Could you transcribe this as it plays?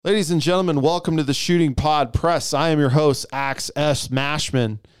Ladies and gentlemen, welcome to the Shooting Pod Press. I am your host, Axe S.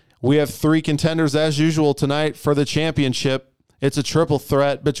 Mashman. We have three contenders as usual tonight for the championship. It's a triple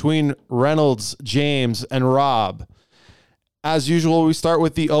threat between Reynolds, James, and Rob. As usual, we start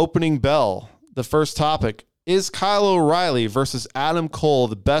with the opening bell. The first topic, is Kyle O'Reilly versus Adam Cole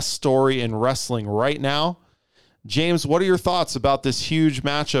the best story in wrestling right now? James, what are your thoughts about this huge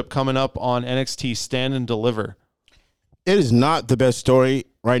matchup coming up on NXT Stand and Deliver? It is not the best story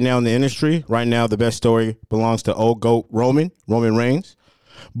right now in the industry. Right now, the best story belongs to old GOAT Roman Reigns.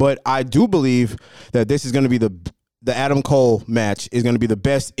 But I do believe that this is going to be the Adam Cole match is going to be the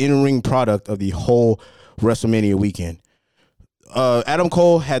best in-ring product of the whole WrestleMania weekend. Adam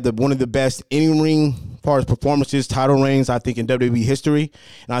Cole had one of the best in-ring as far as performances, title reigns, I think, in WWE history.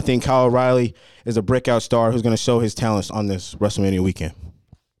 And I think Kyle O'Reilly is a breakout star who's going to show his talents on this WrestleMania weekend.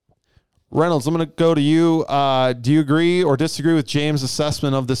 Reynolds, I'm going to go to you. Do you agree or disagree with James'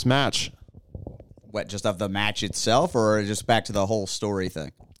 assessment of this match? What, just of the match itself, or just back to the whole story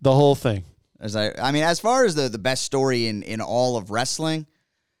thing? The whole thing. As far as the best story in all of wrestling,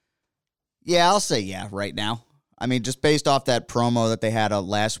 yeah, I'll say yeah right now. I mean, just based off that promo that they had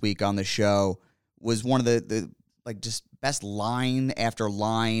last week on the show, was one of the just best line after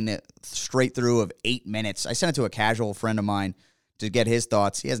line straight through of 8 minutes. I sent it to a casual friend of mine to get his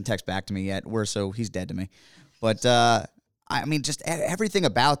thoughts. He hasn't texted back to me yet. He's dead to me. But, just everything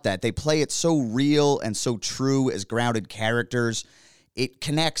about that. They play it so real and so true as grounded characters. It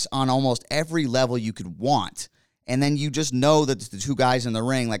connects on almost every level you could want. And then you just know that the two guys in the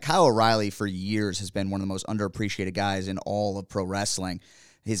ring, like Kyle O'Reilly for years has been one of the most underappreciated guys in all of pro wrestling.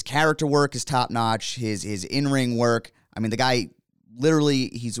 His character work is top-notch. His in-ring work. I mean, the guy literally,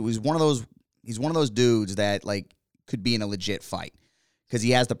 he's one of those dudes that, could be in a legit fight because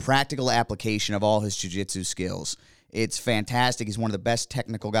he has the practical application of all his jiu-jitsu skills. It's fantastic. He's one of the best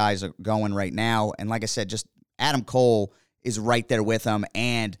technical guys going right now. And like I said, just Adam Cole is right there with him.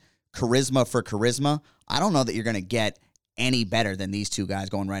 And charisma for charisma, I don't know that you're going to get any better than these two guys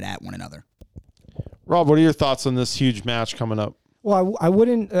going right at one another. Rob, what are your thoughts on this huge match coming up? Well, I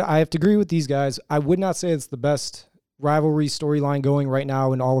wouldn't. I have to agree with these guys. I would not say it's the best rivalry storyline going right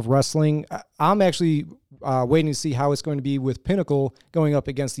now in all of wrestling. I'm actually waiting to see how it's going to be with Pinnacle going up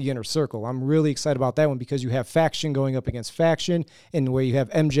against the Inner Circle. I'm really excited about that one because you have faction going up against faction, and where you have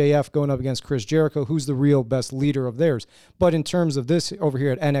MJF going up against Chris Jericho, who's the real best leader of theirs. But in terms of this over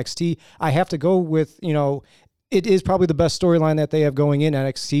here at NXT, I have to go with, it is probably the best storyline that they have going in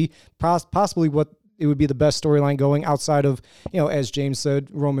NXT, possibly what it would be the best storyline going outside of, as James said,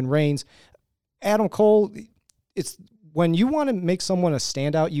 Roman Reigns. Adam Cole, it's when you want to make someone a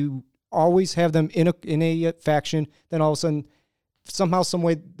standout, you always have them in a faction. Then all of a sudden, somehow, some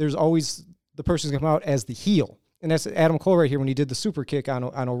way, there's always the person's going to come out as the heel. And that's Adam Cole right here when he did the super kick on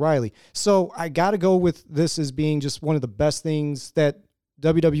O'Reilly. So I got to go with this as being just one of the best things that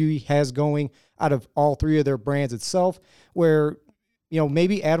WWE has going out of all three of their brands itself, where,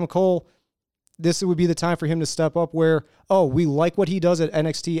 maybe Adam Cole, this would be the time for him to step up where, we like what he does at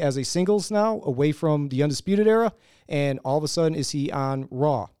NXT as a singles now, away from the Undisputed Era, and all of a sudden is he on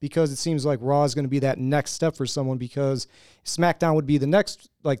Raw? Because it seems like Raw is going to be that next step for someone, because SmackDown would be the next,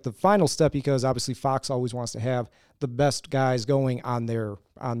 the final step, because obviously Fox always wants to have the best guys going on their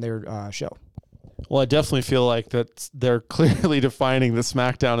show. Well, I definitely feel like that they're clearly defining the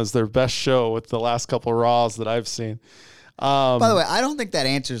SmackDown as their best show with the last couple of Raws that I've seen. By the way, I don't think that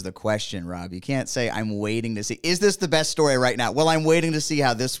answers the question, Rob. You can't say, I'm waiting to see. Is this the best story right now? Well, I'm waiting to see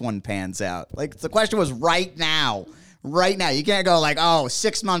how this one pans out. The question was right now. Right now. You can't go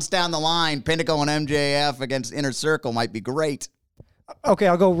 6 months down the line, Pinnacle and MJF against Inner Circle might be great. Okay,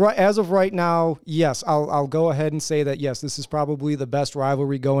 I'll go as of right now. Yes, I'll go ahead and say that, yes, this is probably the best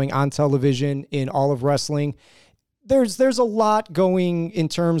rivalry going on television in all of wrestling. There's a lot going in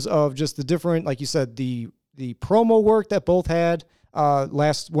terms of just the different, like you said, the promo work that both had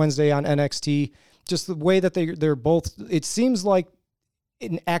last Wednesday on NXT, just the way that they're both, it seems like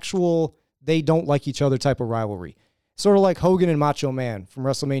an actual, they don't like each other type of rivalry. Sort of like Hogan and Macho Man from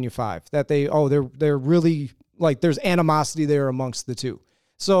WrestleMania 5, that they're really, there's animosity there amongst the two.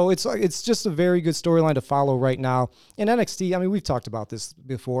 So it's just a very good storyline to follow right now. And NXT, we've talked about this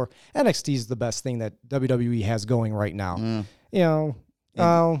before. NXT is the best thing that WWE has going right now.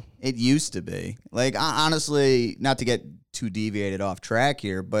 It used to be. Honestly, not to get too deviated off track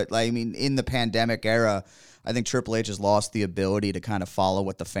here, but in the pandemic era, I think Triple H has lost the ability to kind of follow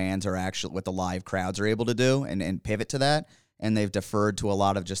what the fans are what the live crowds are able to do and pivot to that. and they've deferred to a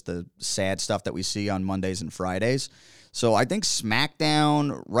lot of just the sad stuff that we see on Mondays and Fridays. So I think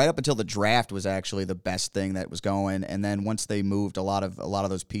SmackDown, right up until the draft, was actually the best thing that was going. And then once they moved a lot of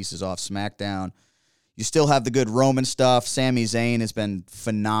those pieces off SmackDown, you still have the good Roman stuff. Sami Zayn has been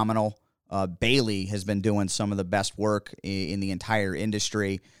phenomenal. Bayley has been doing some of the best work in the entire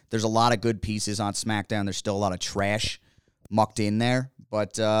industry. There's a lot of good pieces on SmackDown. There's still a lot of trash mucked in there.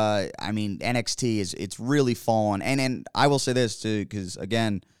 But, I mean, NXT, it's really fallen. And I will say this, too, because,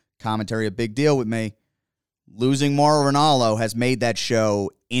 again, commentary, a big deal with me. Losing Mauro Ranallo has made that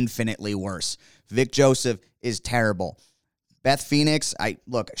show infinitely worse. Vic Joseph is terrible. Beth Phoenix,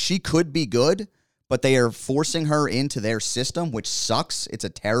 she could be good, but they are forcing her into their system, which sucks. It's a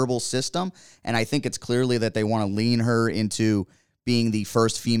terrible system, and I think it's clearly that they want to lean her into being the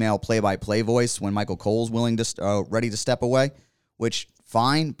first female play-by-play voice when Michael Cole's ready to step away, which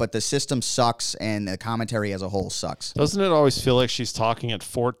fine, but the system sucks and the commentary as a whole sucks. Doesn't it always feel like she's talking at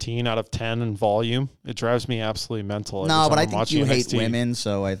 14 out of 10 in volume? It drives me absolutely mental. No, but I think you hate women,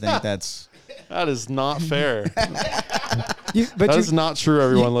 so I think that's... That is not fair. That is not true,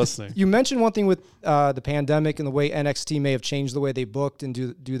 everyone listening. You mentioned one thing with the pandemic and the way NXT may have changed the way they booked and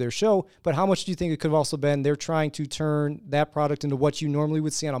do their show, but how much do you think it could have also been they're trying to turn that product into what you normally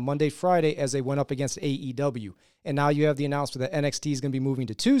would see on a Monday, Friday as they went up against AEW? And now you have the announcement that NXT is going to be moving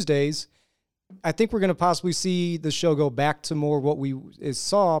to Tuesdays. I think we're going to possibly see the show go back to more what we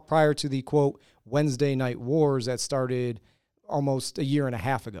saw prior to the, quote, Wednesday Night Wars that started almost a year and a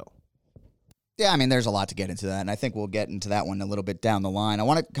half ago. Yeah, I mean, there's a lot to get into that, and I think we'll get into that one a little bit down the line. I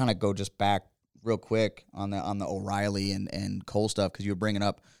want to kind of go just back real quick on the O'Reilly and Cole stuff, because you were bringing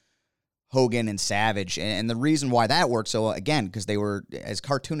up Hogan and Savage, and the reason why that worked, so again, because they were, as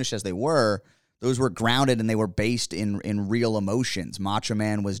cartoonish as they were, those were grounded and they were based in real emotions. Macho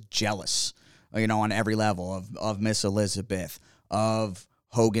Man was jealous, on every level of Miss Elizabeth, of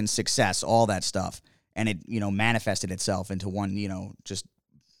Hogan's success, all that stuff, and it, manifested itself into one, just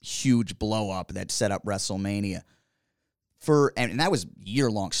huge blow up that set up WrestleMania. And that was a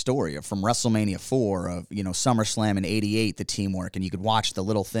year-long story from WrestleMania 4 of, SummerSlam in 88, the teamwork. And you could watch the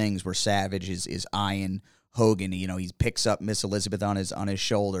little things where Savage is eyeing Hogan. He picks up Miss Elizabeth on his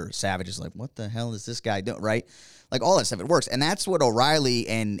shoulder. Savage is like, what the hell is this guy doing, right? Like, all that stuff, it works. And that's what O'Reilly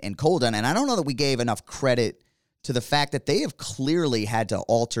and Cole done. And I don't know that we gave enough credit to the fact that they have clearly had to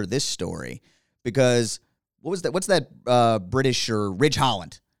alter this story, because what's that British or Ridge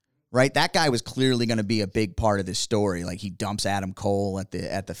Holland? Right, that guy was clearly going to be a big part of this story. Like, he dumps Adam Cole at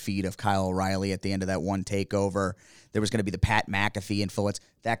the feet of Kyle O'Reilly at the end of that one takeover. There was going to be the Pat McAfee influence.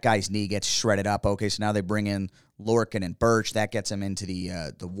 That guy's knee gets shredded up. Okay, so now they bring in Lorcan and Birch. That gets him into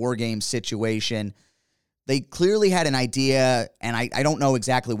the War Games situation. They clearly had an idea, and I don't know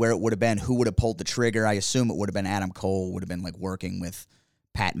exactly where it would have been, who would have pulled the trigger. I assume it would have been Adam Cole, would have been like working with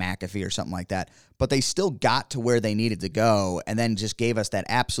Pat McAfee or something like that. But they still got to where they needed to go, and then just gave us that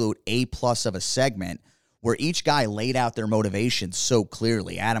absolute A+ of a segment where each guy laid out their motivations so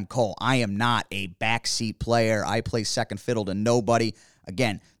clearly. Adam Cole, I am not a backseat player. I play second fiddle to nobody.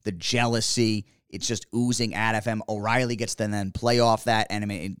 Again, the jealousy, it's just oozing out of him. O'Reilly gets to then play off that.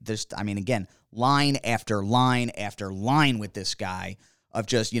 And again, line after line after line with this guy of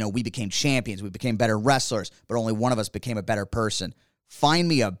just, we became champions. We became better wrestlers, but only one of us became a better person. Find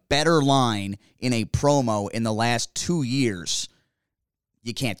me a better line in a promo in the last 2 years.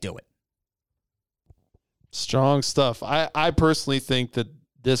 You can't do it. Strong stuff. I personally think that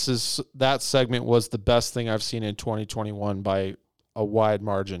that segment was the best thing I've seen in 2021 by a wide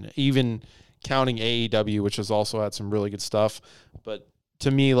margin, even counting AEW, which has also had some really good stuff. But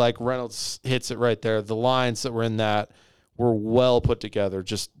to me, like, Reynolds hits it right there. The lines that were in that were well put together.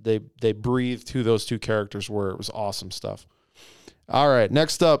 Just they breathed who those two characters were. It was awesome stuff. All right,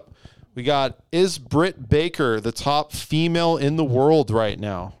 next up, we got, is Britt Baker the top female in the world right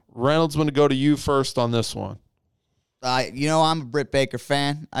now? Reynolds, I'm going to go to you first on this one. I'm a Britt Baker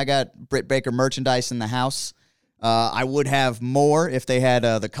fan. I got Britt Baker merchandise in the house. I would have more if they had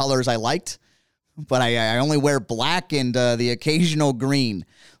the colors I liked, but I only wear black and the occasional green.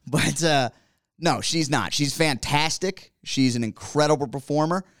 But no, she's not. She's fantastic. She's an incredible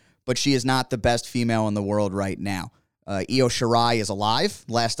performer, but she is not the best female in the world right now. Io Shirai is alive,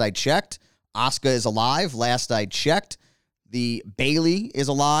 last I checked. Asuka is alive, last I checked. The Bayley is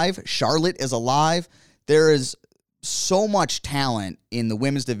alive. Charlotte is alive. There is so much talent in the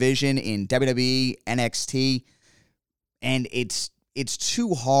women's division in WWE, NXT, and it's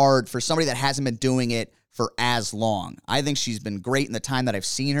too hard for somebody that hasn't been doing it for as long. I think she's been great in the time that I've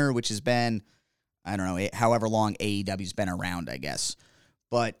seen her, which has been, I don't know, however long AEW's been around, I guess.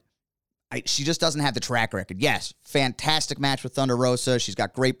 But she just doesn't have the track record. Yes, fantastic match with Thunder Rosa. She's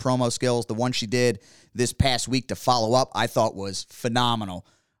got great promo skills. The one she did this past week to follow up, I thought was phenomenal.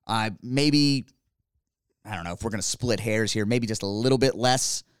 Maybe, I don't know if we're going to split hairs here, maybe just a little bit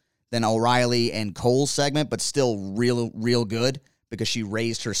less than O'Reilly and Cole's segment, but still real good because she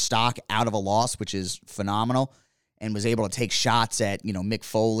raised her stock out of a loss, which is phenomenal, and was able to take shots at, Mick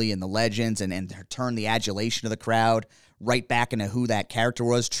Foley and the Legends and turn the adulation of the crowd right back into who that character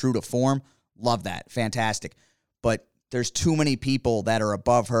was, true to form. Love that. Fantastic. But there's too many people that are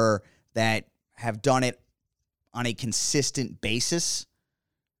above her that have done it on a consistent basis,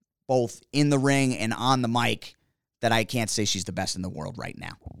 both in the ring and on the mic, that I can't say she's the best in the world right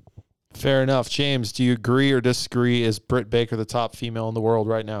now. Fair enough. James, do you agree or disagree? Is Britt Baker the top female in the world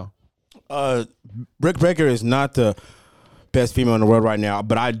right now? Britt Baker is not the best female in the world right now,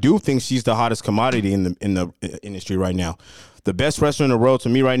 but I do think she's the hottest commodity in the industry right now. The best wrestler in the world to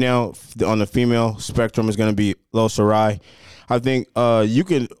me right now on the female spectrum is going to be Io Shirai. I think you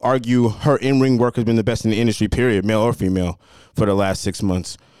could argue her in-ring work has been the best in the industry, period, male or female, for the last 6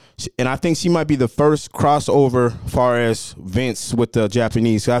 months. And I think she might be the first crossover far as Vince with the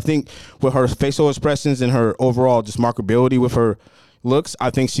Japanese. So I think with her facial expressions and her overall just markability with her looks,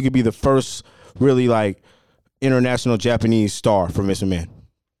 I think she could be the first really international Japanese star for Vince McMahon.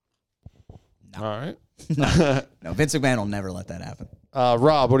 All right. No, Vince McMahon will never let that happen.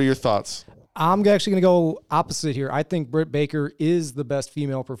 Rob, what are your thoughts? I'm actually going to go opposite here. I think Britt Baker is the best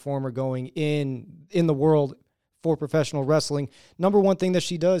female performer going in the world for professional wrestling. Number one thing that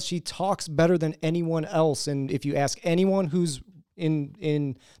she does, she talks better than anyone else. And if you ask anyone who's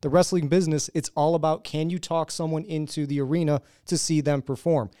in the wrestling business, it's all about, can you talk someone into the arena to see them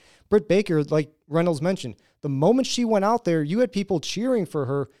perform? Britt Baker, like Reynolds mentioned, the moment she went out there, you had people cheering for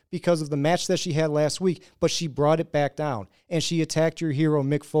her because of the match that she had last week, but she brought it back down, and she attacked your hero,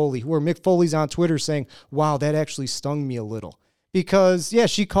 Mick Foley, where Mick Foley's on Twitter saying, wow, that actually stung me a little. Because, yeah,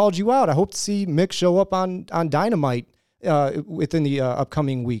 she called you out. I hope to see Mick show up on Dynamite within the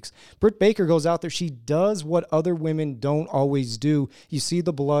upcoming weeks. Britt Baker goes out there. She does what other women don't always do. You see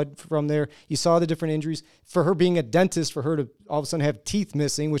the blood from there. You saw the different injuries. For her being a dentist, for her to all of a sudden have teeth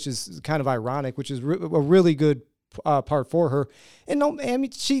missing, which is kind of ironic, which is a really good part for her. And no, I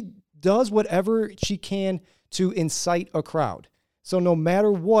mean, she does whatever she can to incite a crowd. So no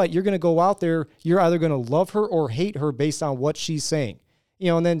matter what, you're going to go out there, you're either going to love her or hate her based on what she's saying.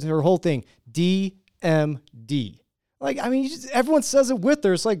 And then her whole thing, DMD. Everyone says it with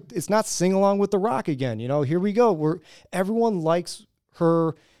her. It's like, it's not Sing Along with The Rock again. Here we go. Everyone likes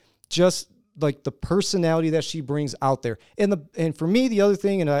her, just like the personality that she brings out there. And for me, the other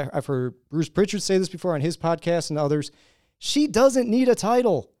thing, and I've heard Bruce Pritchard say this before on his podcast and others, she doesn't need a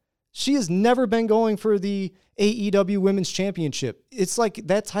title. She has never been going for the AEW Women's Championship. It's like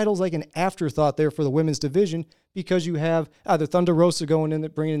that title's like an afterthought there for the women's division, because you have either Thunder Rosa going in,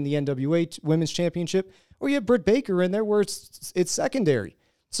 bringing in the NWA Women's Championship, or you have Britt Baker in there where it's secondary.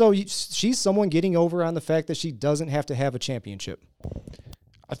 So she's someone getting over on the fact that she doesn't have to have a championship.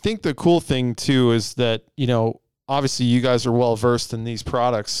 I think the cool thing too is that, obviously you guys are well versed in these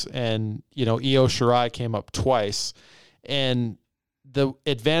products, and, Io Shirai came up twice, and the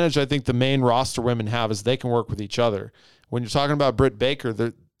advantage I think the main roster women have is they can work with each other. When you're talking about Britt Baker,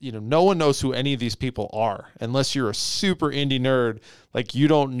 no one knows who any of these people are unless you're a super indie nerd. Like, you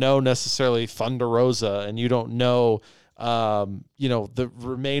don't know necessarily Thunder Rosa, and you don't know, the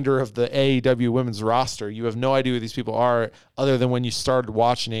remainder of the AEW women's roster. You have no idea who these people are other than when you started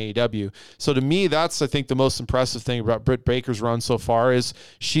watching AEW. So to me, that's, I think, the most impressive thing about Britt Baker's run so far is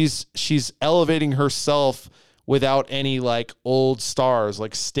she's elevating herself without any old stars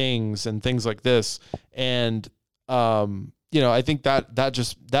like Stings and things like this. And, I think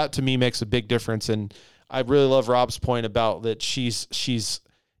that to me makes a big difference. And I really love Rob's point about that she's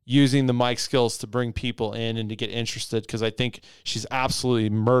using the mic skills to bring people in and to get interested, because I think she's absolutely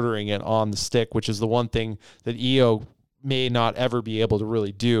murdering it on the stick, which is the one thing that Io may not ever be able to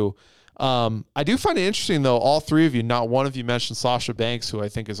really do. I do find it interesting, though, all three of you, not one of you mentioned Sasha Banks, who I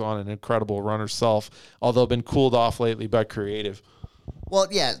think is on an incredible run herself, although been cooled off lately by creative. Well,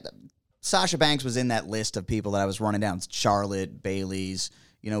 yeah, Sasha Banks was in that list of people that I was running down. Charlotte, Bayley's.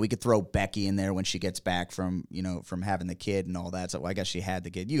 We could throw Becky in there when she gets back from having the kid and all that. So I guess she had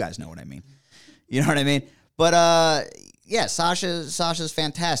the kid. You guys know what I mean. You know what I mean? But, yeah, Sasha's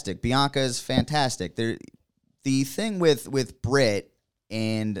fantastic. Bianca's fantastic. The thing with Britt,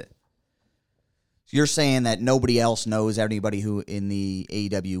 and you're saying that nobody else knows anybody who in the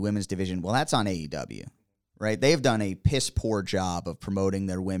AEW women's division. Well, that's on AEW, right? They've done a piss poor job of promoting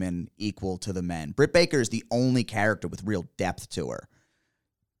their women equal to the men. Britt Baker is the only character with real depth to her.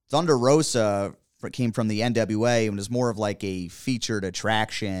 Thunder Rosa came from the NWA and was more of like a featured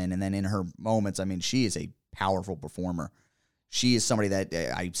attraction. And then in her moments, I mean, she is a powerful performer. She is somebody that,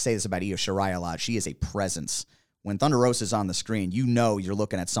 I say this about Io Shirai a lot, she is a presence. When Thunder Rosa is on the screen, you know you're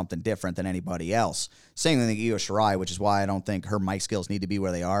looking at something different than anybody else. Same thing with Io Shirai, which is why I don't think her mic skills need to be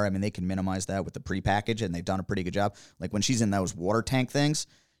where they are. I mean, they can minimize that with the prepackaged, and they've done a pretty good job. Like when she's in those water tank things,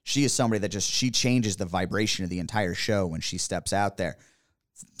 she is somebody that she changes the vibration of the entire show when she steps out there.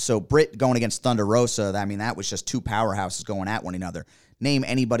 So Britt going against Thunder Rosa, I mean, that was just two powerhouses going at one another. Name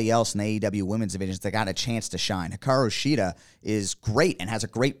anybody else in the AEW women's divisions that got a chance to shine. Hikaru Shida is great and has a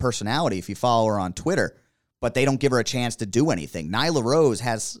great personality if you follow her on Twitter, but they don't give her a chance to do anything. Nyla Rose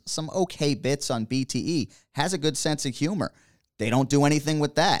has some okay bits on BTE, has a good sense of humor. They don't do anything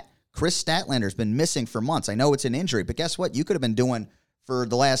with that. Chris Statlander's been missing for months. I know it's an injury, but guess what? You could have been doing for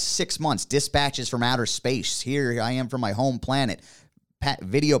the last 6 months dispatches from outer space. Here I am from my home planet.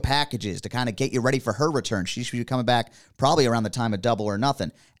 Video packages to kind of get you ready for her return. She should be coming back probably around the time of Double or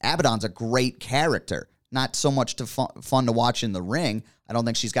Nothing. Abaddon's a great character. Not so much fun to watch in the ring. I don't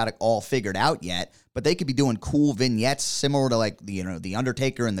think she's got it all figured out yet, but they could be doing cool vignettes similar to like the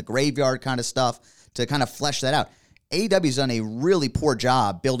Undertaker in the graveyard kind of stuff to kind of flesh that out. AEW's done a really poor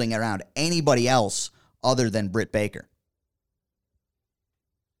job building around anybody else other than Britt Baker.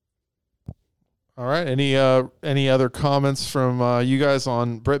 All right. Any other comments from you guys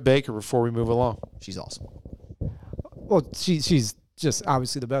on Britt Baker before we move along? She's awesome. Well, she's just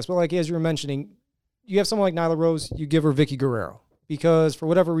obviously the best. But like as you were mentioning, you have someone like Nyla Rose, you give her Vicky Guerrero. Because for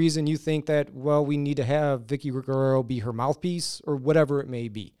whatever reason you think that, well, we need to have Vicky Guerrero be her mouthpiece or whatever it may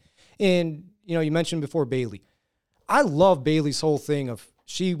be. And, you mentioned before Bayley. I love Bayley's whole thing of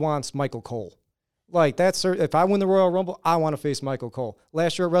she wants Michael Cole. Like, that's her. If I win the Royal Rumble, I want to face Michael Cole.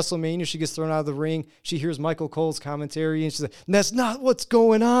 Last year at WrestleMania, she gets thrown out of the ring. She hears Michael Cole's commentary, and she's like, that's not what's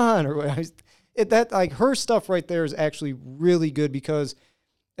going on. Or her stuff right there is actually really good because,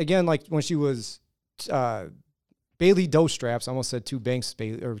 again, like when she was Bayley Doe Straps, I almost said two belts,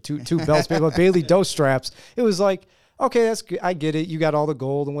 but Bayley Doe Straps, it was like, okay, that's good. I get it. You got all the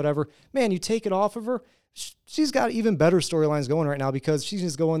gold and whatever. Man, you take it off of her, she's got even better storylines going right now because she can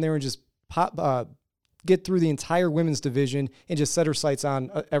just go in there and just get through the entire women's division and just set her sights on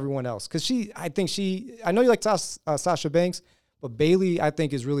everyone else. Because I know you like Sasha Banks, but Bayley, I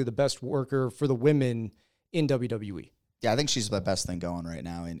think, is really the best worker for the women in WWE. Yeah, I think she's the best thing going right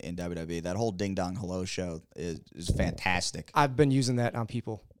now in WWE. That whole Ding Dong Hello show is fantastic. I've been using that on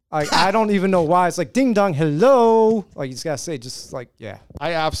people. I don't even know why. It's like, ding dong, hello. Like, you just got to say, just like, yeah.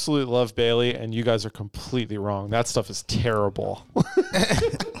 I absolutely love Bayley, and you guys are completely wrong. That stuff is terrible.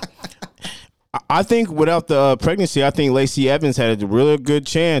 I think without the pregnancy, I think Lacey Evans had a really good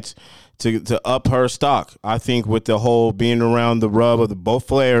chance to up her stock. I think with the whole being around the rub of both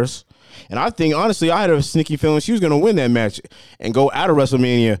Flairs. And I think, honestly, I had a sneaky feeling she was going to win that match and go out of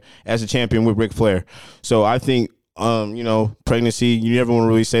WrestleMania as a champion with Ric Flair. So I think, pregnancy, you never want to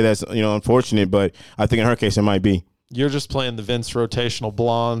really say that's, unfortunate, but I think in her case it might be. You're just playing the Vince rotational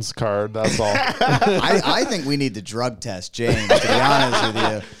blondes card, that's all. I think we need to drug test James, to be honest with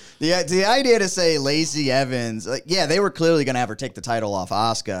you. The idea to say Lacey Evans, they were clearly going to have her take the title off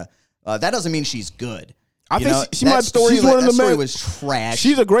Asuka. That doesn't mean she's good. I think she's one of the story was trash.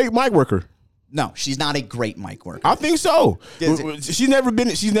 She's a great mic worker. No, she's not a great mic worker. I think so. She's never been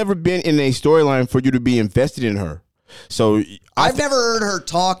in a storyline for you to be invested in her. So I've never heard her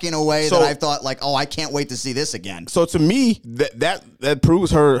talk in a way that I've thought like, oh, I can't wait to see this again. So to me, that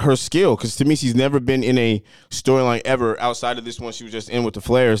proves her skill, because to me, she's never been in a storyline ever outside of this one she was just in with the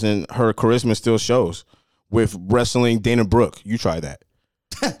Flairs, and her charisma still shows with wrestling Dana Brooke. You try that.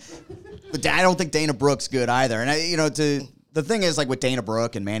 But I don't think Dana Brooke's good either. And the thing is, like with Dana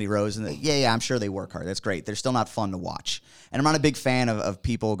Brooke and Mandy Rose, and I'm sure they work hard. That's great. They're still not fun to watch. And I'm not a big fan of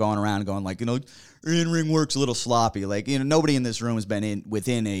people going around going like, in-ring work's a little sloppy. Like, nobody in this room has been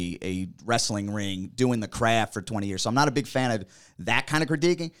within a wrestling ring doing the craft for 20 years. So I'm not a big fan of that kind of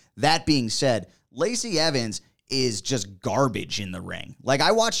critiquing. That being said, Lacey Evans is just garbage in the ring. Like,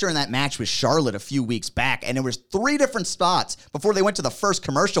 I watched her in that match with Charlotte a few weeks back, and there was 3 different spots before they went to the first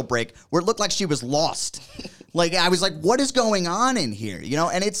commercial break where it looked like she was lost. Like, I was like, what is going on in here?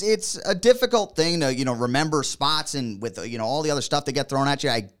 And it's a difficult thing to, remember spots and with, all the other stuff that get thrown at you.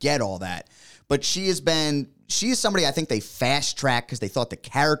 I get all that. But she is somebody I think they fast-tracked because they thought the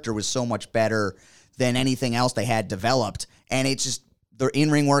character was so much better than anything else they had developed. And it's just, their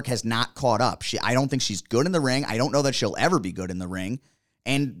in-ring work has not caught up. I don't think she's good in the ring. I don't know that she'll ever be good in the ring.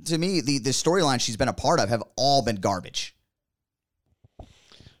 And to me, the storylines she's been a part of have all been garbage.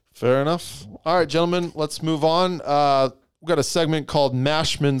 Fair enough. All right, gentlemen, let's move on. we've got a segment called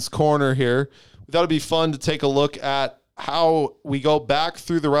Mashman's Corner here. We thought it'd be fun to take a look at how we go back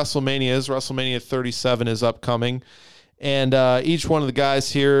through the WrestleManias. WrestleMania 37 is upcoming. And each one of the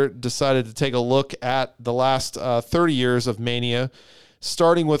guys here decided to take a look at the last 30 years of Mania,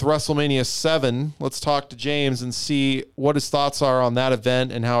 starting with WrestleMania 7. Let's talk to James and see what his thoughts are on that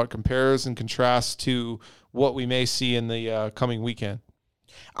event and how it compares and contrasts to what we may see in the coming weekend.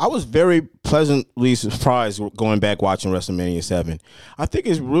 I was very pleasantly surprised going back watching WrestleMania 7. I think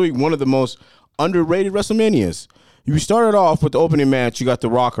it's really one of the most underrated WrestleManias. You started off with the opening match. You got the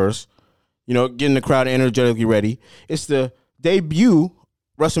Rockers, getting the crowd energetically ready. It's the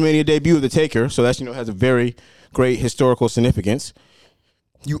WrestleMania debut of the Taker, so that's, has a very great historical significance.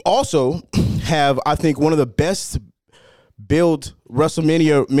 You also have, I think, one of the best build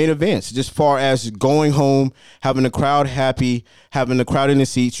WrestleMania main events, just far as going home, having the crowd happy, having the crowd in the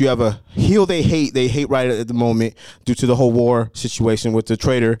seats. You have a heel they hate right at the moment due to the whole war situation with the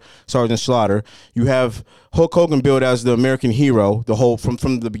traitor, Sergeant Slaughter. You have Hulk Hogan build as the American hero, the whole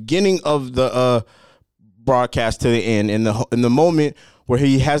from the beginning of the broadcast to the end, in the moment where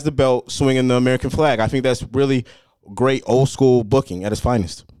he has the belt swinging the American flag. I think that's really great old school booking at its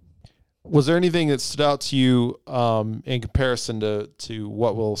finest. Was there anything that stood out to you in comparison to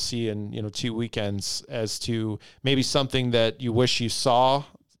what we'll see in 2 weekends, as to maybe something that you wish you saw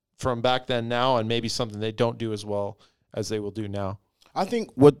from back then now, and maybe something they don't do as well as they will do now? I think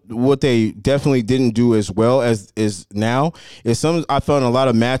what they definitely didn't do as well as is now is I felt in a lot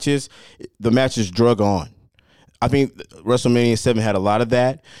of matches, the matches drug on. I think WrestleMania 7 had a lot of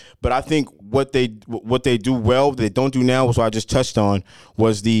that, but I think what they do well, they don't do now, was what I just touched on,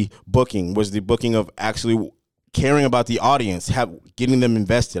 was the booking of actually caring about the audience, getting them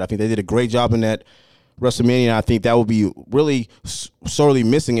invested. I think they did a great job in that WrestleMania, and I think that will be really sorely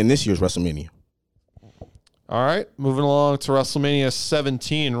missing in this year's WrestleMania. All right, moving along to WrestleMania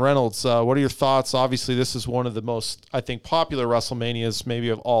 17. Reynolds, what are your thoughts? Obviously, this is one of the most, I think, popular WrestleManias maybe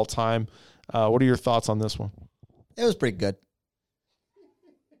of all time. What are your thoughts on this one? It was pretty good.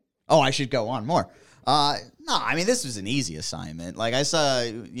 Oh, I should go on more. No, I mean, this was an easy assignment. Like I saw,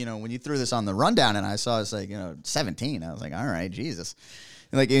 when you threw this on the rundown and I saw it's like, 17, I was like, all right, Jesus.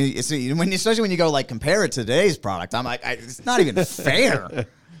 Like, especially when you go like compare it to today's product, I'm like, it's not even fair.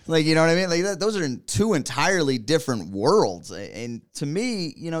 Like, you know what I mean? Like those are in two entirely different worlds. And to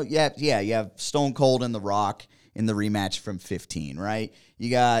me, you have Stone Cold and The Rock in the rematch from 15, right? You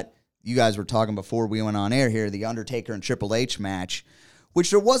guys were talking before we went on air here, the Undertaker and Triple H match,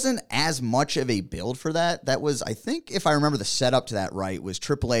 which there wasn't as much of a build for that. That was, I think, if I remember the setup to that right, was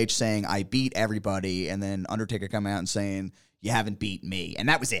Triple H saying, I beat everybody, and then Undertaker coming out and saying, you haven't beat me. And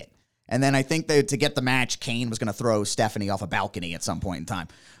that was it. And then I think that to get the match, Kane was going to throw Stephanie off a balcony at some point in time.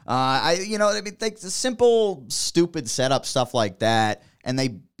 The simple, stupid setup stuff like that, and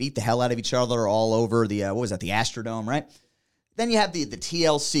they beat the hell out of each other all over the, the Astrodome, right? Then you have the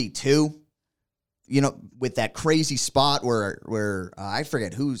TLC 2, with that crazy spot where I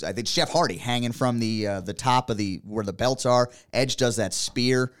forget who's, I think Jeff Hardy hanging from the top of where the belts are. Edge does that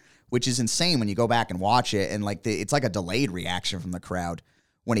spear, which is insane when you go back and watch it, and it's like a delayed reaction from the crowd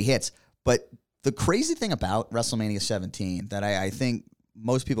when he hits. But the crazy thing about WrestleMania 17 that I think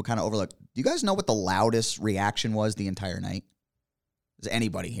most people kind of overlook, do you guys know what the loudest reaction was the entire night? Is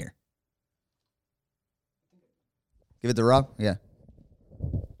anybody here? Give it to Rob? Yeah.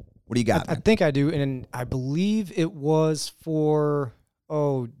 What do you got? I think I do, and I believe it was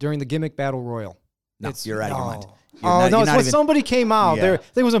during the Gimmick Battle Royal. No, you're out of your mind. It's when somebody came out. Yeah. I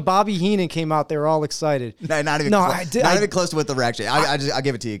think it was when Bobby Heenan came out. They were all excited. No, not even close. Not even close to what the reaction. I'll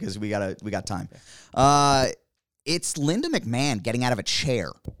give it to you because we got time. It's Linda McMahon getting out of a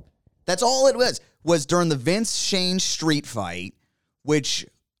chair. That's all it was during the Vince Shane street fight, which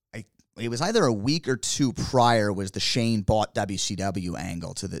it was either a week or two prior was the Shane bought WCW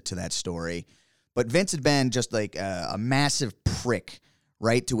angle to that story. But Vince had been just like a massive prick,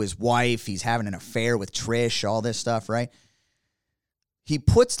 right, to his wife. He's having an affair with Trish, all this stuff, right? He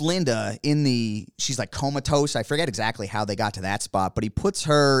puts Linda she's like comatose. I forget exactly how they got to that spot, but he puts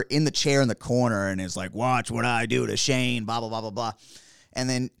her in the chair in the corner and is like, watch what I do to Shane, blah, blah, blah, blah, blah. And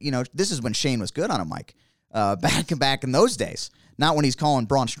then, this is when Shane was good on a mic, back in those days. Not when he's calling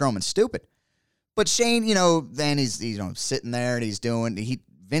Braun Strowman stupid. But Shane, then he's sitting there and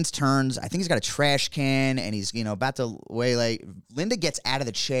Vince turns. I think he's got a trash can and he's, about to waylay. Linda gets out of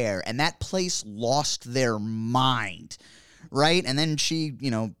the chair and that place lost their mind, right? And then she,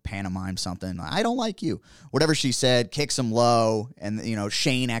 pantomimes something. I don't like you. Whatever she said, kicks him low. And,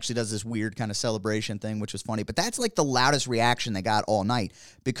 Shane actually does this weird kind of celebration thing, which was funny. But that's like the loudest reaction they got all night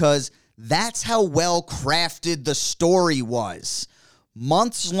because That's how well crafted the story was.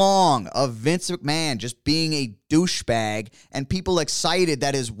 Months long of Vince McMahon just being a douchebag and people excited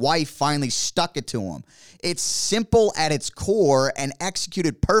that his wife finally stuck it to him. It's simple at its core and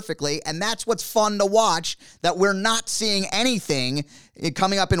executed perfectly, and that's what's fun to watch, that we're not seeing anything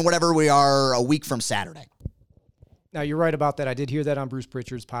coming up in whatever we are a week from Saturday. Now, you're right about that. I did hear that on Bruce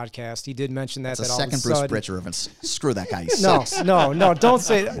Pritchard's podcast. He did mention that. It's that a second Bruce Pritchard. Screw that guy. He sucks. No, don't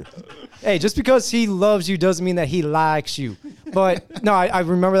say that. Hey, just because he loves you doesn't mean that he likes you. But no, I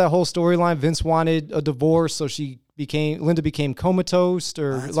remember that whole storyline. Vince wanted a divorce, so Linda became comatose,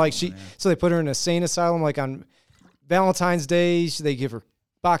 so they put her in a insane asylum. Like on Valentine's Day, they give her a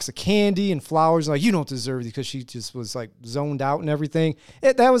box of candy and flowers. Like, you don't deserve it, because she just was like zoned out and everything.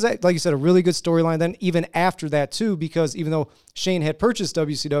 That was, like you said, a really good storyline. Then even after that too, because even though Shane had purchased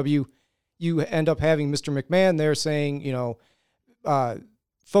WCW, you end up having Mr. McMahon there saying,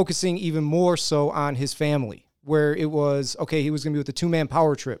 focusing even more so on his family, where it was, okay, he was going to be with the 2-man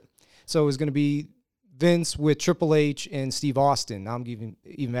power trip. So it was going to be Vince with Triple H and Steve Austin. I'm giving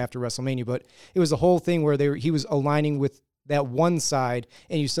even after WrestleMania, but it was the whole thing where he was aligning with that one side,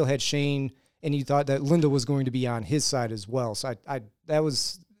 and you still had Shane, and you thought that Linda was going to be on his side as well. So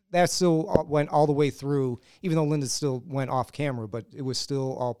that still went all the way through, even though Linda still went off camera, but it was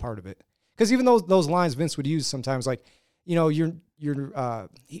still all part of it. Because even those lines Vince would use sometimes, like,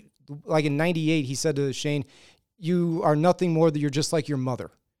 like in '98, he said to Shane, "You are nothing more than you're just like your mother."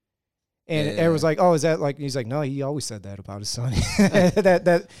 And everyone's like, "Oh, is that like?" He's like, "No, he always said that about his son."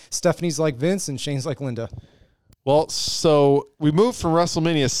 that Stephanie's like Vince and Shane's like Linda. Well, so we moved from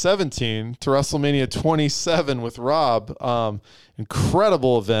WrestleMania 17 to WrestleMania 27 with Rob.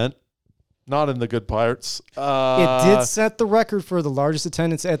 Incredible event. Not in the good parts. It did set the record for the largest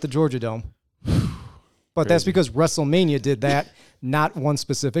attendance at the Georgia Dome. But that's because WrestleMania did that, not one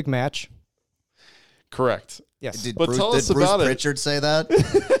specific match. Correct. Yes. Did Bruce Pritchard say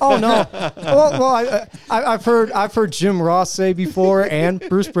that? Oh no. Well, I've heard Jim Ross say before, and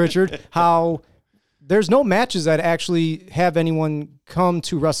Bruce Pritchard, how there's no matches that actually have anyone come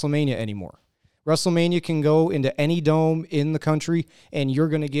to WrestleMania anymore. WrestleMania can go into any dome in the country, and you're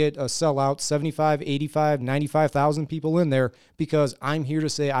going to get a sellout, 75, 85, 95,000 people in there, because I'm here to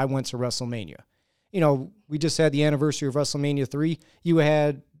say I went to WrestleMania. We just had the anniversary of WrestleMania 3. You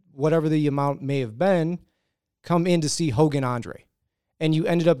had whatever the amount may have been come in to see Hogan Andre. And you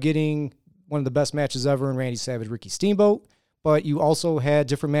ended up getting one of the best matches ever in Randy Savage, Ricky Steamboat. But you also had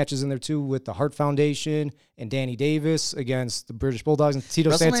different matches in there too with the Hart Foundation and Danny Davis against the British Bulldogs and Tito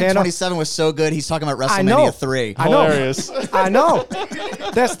Santana. WrestleMania 27 was so good. He's talking about WrestleMania 3. I know. Hilarious. I know.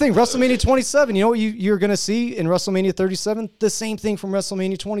 That's the thing. WrestleMania 27, you know what you're going to see in WrestleMania 37? The same thing from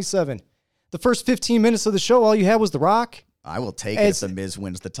WrestleMania 27. The first 15 minutes of the show, all you had was The Rock. I will take it if The Miz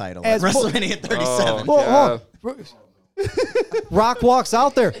wins the title at WrestleMania 37. Well, Rock walks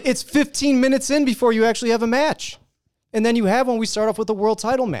out there. It's 15 minutes in before you actually have a match. And then you have one, we start off with a world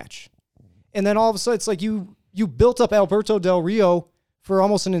title match. And then all of a sudden, it's like you built up Alberto Del Rio for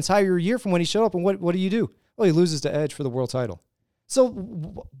almost an entire year from when he showed up. And what do? Well, he loses to Edge for the world title. So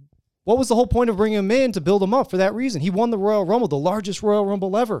what was the whole point of bringing him in? To build him up for that reason. He won the Royal Rumble, the largest Royal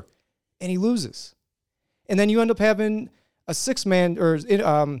Rumble ever. And he loses. And then you end up having a 6-man or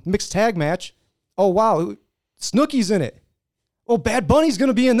mixed tag match. Oh, wow. Snooki's in it. Oh, Bad Bunny's going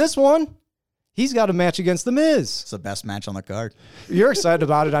to be in this one. He's got a match against The Miz. It's the best match on the card. You're excited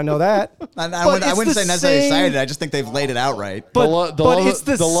about it. I know that. I wouldn't say necessarily excited. I just think they've laid it out right. But it's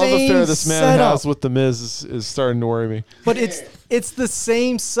the love same affair this man setup. has with The Miz is starting to worry me. But it's the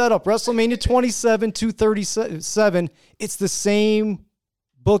same setup. WrestleMania 27, 237, it's the same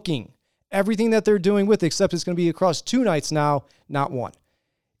booking. Everything that they're doing with it, except it's going to be across 2 nights now, not one.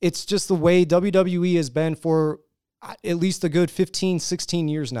 It's just the way WWE has been for at least a good 15, 16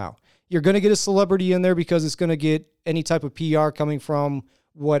 years now. You're going to get a celebrity in there because it's going to get any type of PR coming from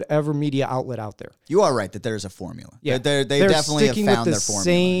whatever media outlet out there. You are right that there's a formula. Yeah, they definitely have sticking found with their the formula.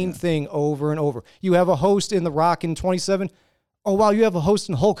 same thing over and over. You have a host in The Rock in 27. Oh, wow, you have a host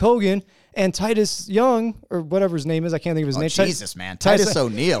in Hulk Hogan and Titus Young, or whatever his name is. I can't think of his name. Jesus, man. Titus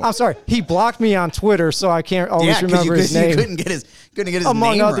O'Neil. I'm sorry. He blocked me on Twitter, so I can't always remember his name. You couldn't get his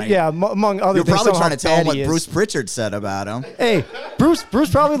among name other, right. Yeah, among other You're things. probably trying to tell him what Bruce Pritchard said about him. Hey, Bruce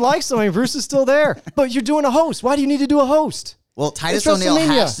probably likes him. I mean, Bruce is still there. But you're doing a host. Why do you need to do a host? Well, Titus O'Neil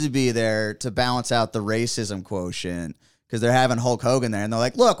has to be there to balance out the racism quotient because they're having Hulk Hogan there, and they're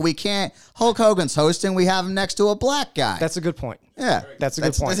like, "Look, we can't. Hulk Hogan's hosting. We have him next to a black guy." That's a good point. Yeah, That's a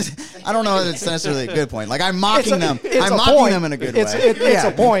good point. I don't know if it's necessarily a good point. Like I'm mocking them. It's I'm a mocking point. them in a good It's way. it's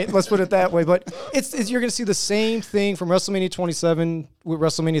a point. Let's put it that way. But it's you're going to see the same thing from WrestleMania 27 with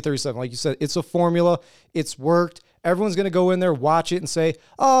WrestleMania 37. Like you said, it's a formula. It's worked. Everyone's going to go in there, watch it, and say,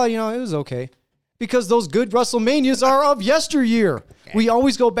 "Oh, it was okay," because those good WrestleManias are of yesteryear. Okay. We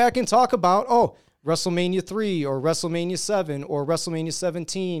always go back and talk about, WrestleMania 3 or WrestleMania 7 or WrestleMania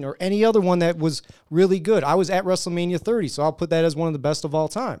 17 or any other one that was really good. I was at WrestleMania 30, so I'll put that as one of the best of all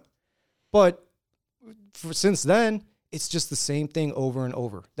time. But since then, it's just the same thing over and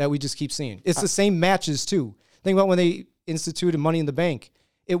over that we just keep seeing. It's the same matches, too. Think about when they instituted Money in the Bank.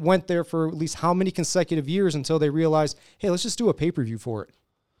 It went there for at least how many consecutive years until they realized, hey, let's just do a pay-per-view for it.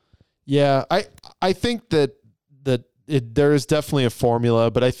 Yeah, I think that there is definitely a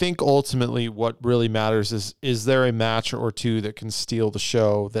formula, but I think ultimately what really matters is there a match or two that can steal the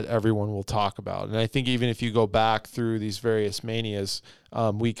show that everyone will talk about? And I think even if you go back through these various manias,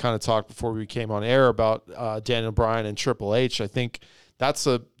 we kind of talked before we came on air about Daniel Bryan and Triple H. I think that's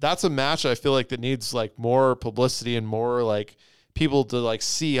a match I feel like that needs like more publicity and more like people to like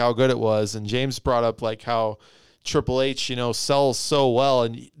see how good it was. And James brought up like how Triple H, sells so well,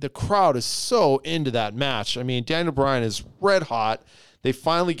 and the crowd is so into that match. I mean, Daniel Bryan is red hot. They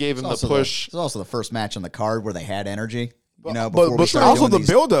finally gave him the push. It's also the first match on the card where they had energy. But also the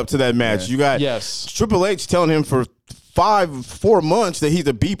build up to that match. Yeah. You got Triple H telling him for 4 months that he's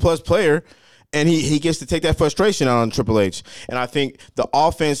a B+ player, and he gets to take that frustration out on Triple H. And I think the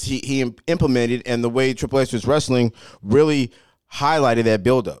offense he implemented and the way Triple H was wrestling really highlighted that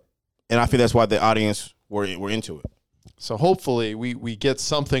build up. And I think that's why the audience were into it. So hopefully we get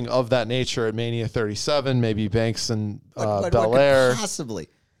something of that nature at Mania 37, maybe Banks and Belair. Possibly.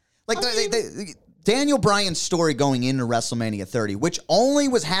 Like Daniel Bryan's story going into WrestleMania 30, which only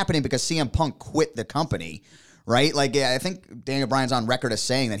was happening because CM Punk quit the company, right? Like, I think Daniel Bryan's on record as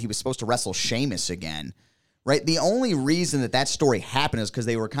saying that he was supposed to wrestle Sheamus again, right? The only reason that story happened is because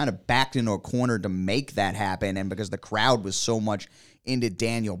they were kind of backed into a corner to make that happen, and because the crowd was so much into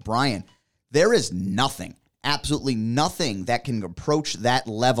Daniel Bryan. There is nothing, absolutely nothing that can approach that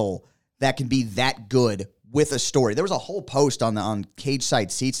level that can be that good with a story. There was a whole post on Cage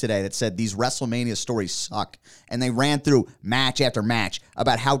Side Seats today that said these WrestleMania stories suck, and they ran through match after match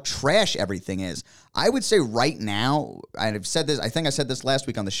about how trash everything is. I would say right now, I've said this, I think I said this last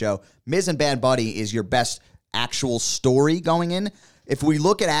week on the show, Miz and Bad Bunny is your best actual story going in. If we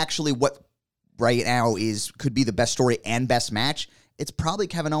look at actually what right now could be the best story and best match, it's probably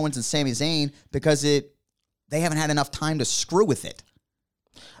Kevin Owens and Sami Zayn because they haven't had enough time to screw with it.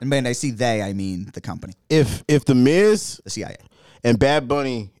 And when I see I mean the company. If The Miz, the CIA, and Bad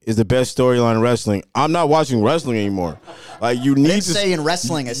Bunny is the best storyline in wrestling, I'm not watching wrestling anymore. Like you need I didn't say in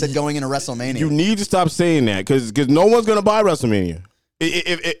wrestling. I said going into WrestleMania. You need to stop saying that because no one's gonna buy WrestleMania.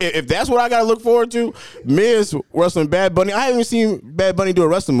 If that's what I gotta look forward to, Miz wrestling Bad Bunny. I haven't seen Bad Bunny do a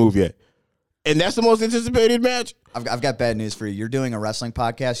wrestling move yet. And that's the most anticipated match? I've got bad news for you. You're doing a wrestling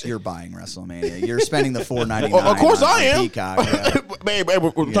podcast. You're buying WrestleMania. You're spending the $4.99. Of course I am. Peacock, yeah. Babe,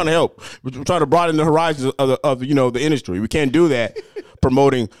 we're trying to help. We're trying to broaden the horizons of the industry. We can't do that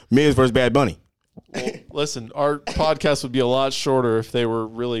promoting Miz versus Bad Bunny. Well, listen, our podcast would be a lot shorter if they were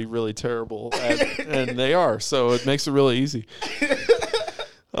really, really terrible, and they are. So it makes it really easy.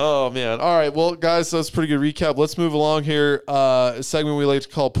 Oh, man. All right. Well, guys, that's a pretty good recap. Let's move along here. A segment we like to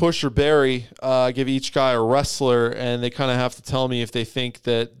call Push or Bury. Give each guy a wrestler, and they kind of have to tell me if they think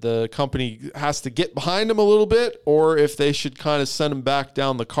that the company has to get behind them a little bit or if they should kind of send them back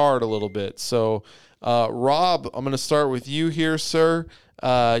down the card a little bit. So, Rob, I'm going to start with you here, sir.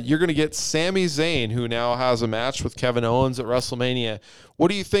 You're going to get Sami Zayn, who now has a match with Kevin Owens at WrestleMania. What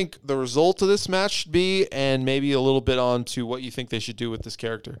do you think the result of this match should be, and maybe a little bit on to what you think they should do with this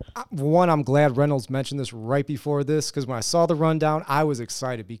character? One, I'm glad Reynolds mentioned this right before this, because when I saw the rundown, I was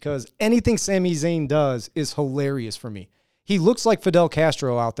excited because anything Sami Zayn does is hilarious for me. He looks like Fidel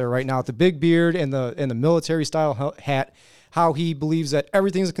Castro out there right now with the big beard and the military-style hat, how he believes that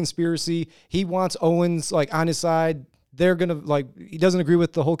everything's a conspiracy. He wants Owens like on his side. They're going to, he doesn't agree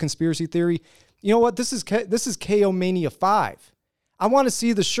with the whole conspiracy theory. You know what? This is KO Mania 5. I want to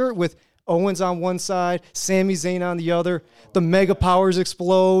see the shirt with Owens on one side, Sami Zayn on the other, the Mega Powers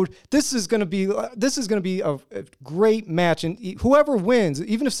explode. This is going to be a great match. And whoever wins,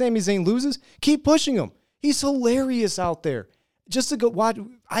 even if Sami Zayn loses, keep pushing him. He's hilarious out there. Just to go watch,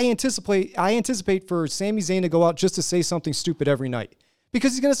 I anticipate for Sami Zayn to go out just to say something stupid every night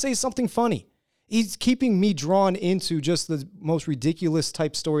because he's going to say something funny. He's keeping me drawn into just the most ridiculous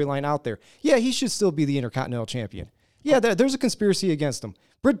type storyline out there. Yeah, he should still be the Intercontinental Champion. Yeah, there's a conspiracy against him.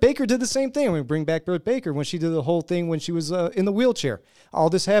 Britt Baker did the same thing. I'm going to bring back Britt Baker when she did the whole thing when she was in the wheelchair. All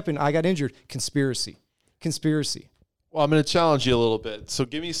this happened. I got injured. Conspiracy. Well, I'm going to challenge you a little bit. So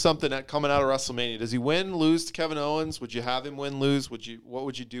give me something that coming out of WrestleMania. Does he win, lose to Kevin Owens? Would you have him win, lose? What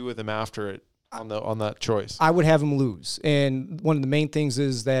would you do with him after it on that choice? I would have him lose. And one of the main things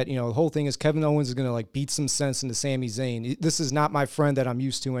is that, the whole thing is Kevin Owens is going to like beat some sense into Sami Zayn. This is not my friend that I'm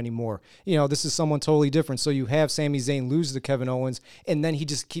used to anymore. This is someone totally different. So you have Sami Zayn lose to Kevin Owens, and then he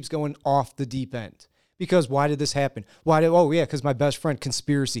just keeps going off the deep end. Because why did this happen? Because my best friend,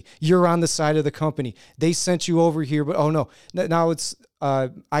 conspiracy. You're on the side of the company. They sent you over here, but oh no. Now it's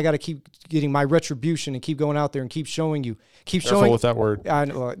I got to keep getting my retribution and keep going out there and keep showing you. Careful with that word. I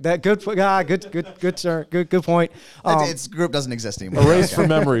know that good point. Its group doesn't exist anymore. Erase from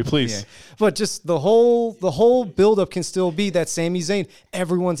memory, please. Yeah. But just the whole buildup can still be that Sami Zayn,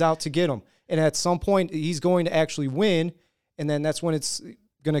 everyone's out to get him. And at some point, he's going to actually win. And then that's when it's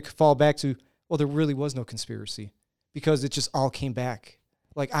going to fall back to, well, there really was no conspiracy because it just all came back.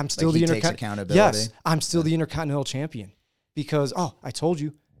 Like, I'm still the accountability. Yes, I'm still the Intercontinental Champion because, I told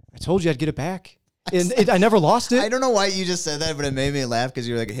you I'd get it back. And I never lost it. I don't know why you just said that, but it made me laugh because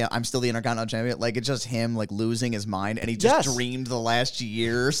you're like, yeah, I'm still the Intercontinental Champion. Like, it's just him, like, losing his mind, and he just dreamed the last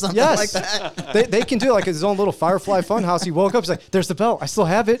year or something like that. They can do it like his own little Firefly Funhouse. He woke up, he's like, there's the belt. I still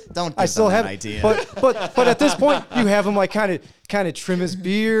have it. I still have it. Idea. But at this point, you have him, like, kind of trim his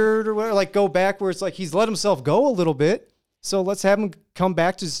beard or whatever, like, go back where it's like he's let himself go a little bit. So let's have him come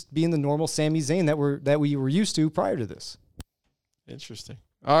back to just being the normal Sami Zayn that we were used to prior to this. Interesting.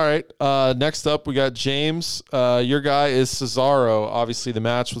 All right. Next up, we got James. Your guy is Cesaro. Obviously, the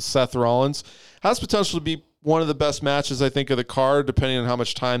match with Seth Rollins has potential to be one of the best matches, I think, of the card, depending on how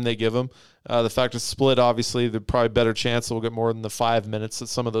much time they give him. The fact it's split, obviously, there's probably a better chance that we'll get more than the 5 minutes that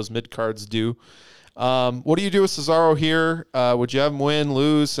some of those mid-cards do. What do you do with Cesaro here? Would you have him win,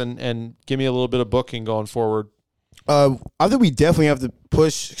 lose, and give me a little bit of booking going forward? I think we definitely have to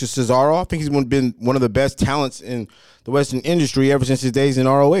push Cesaro. I think he's been one of the best talents in the Western industry ever since his days in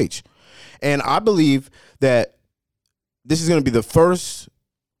ROH. And I believe that this is going to be the first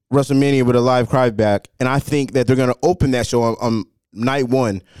WrestleMania with a live crowd back. And I think that they're going to open that show on night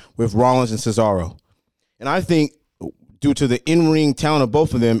one with Rollins and Cesaro. And I think due to the in-ring talent of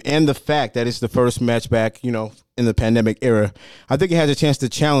both of them and the fact that it's the first match back, in the pandemic era, I think it has a chance to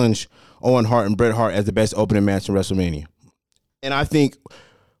challenge Owen Hart and Bret Hart as the best opening match in WrestleMania. And I think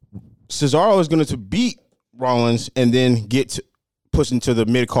Cesaro is going to beat Rollins and then get pushed into the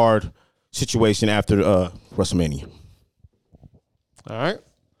mid-card situation after WrestleMania. All right.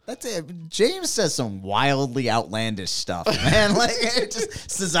 That's it. James says some wildly outlandish stuff, man. Like,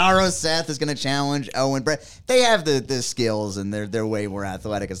 Cesaro, Seth is going to challenge Owen, Bret. They have the skills and they're way more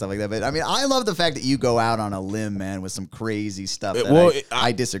athletic and stuff like that. But I mean, I love the fact that you go out on a limb, man, with some crazy stuff.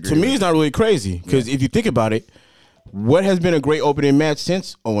 I disagree. To me, it's not really crazy because if you think about it, what has been a great opening match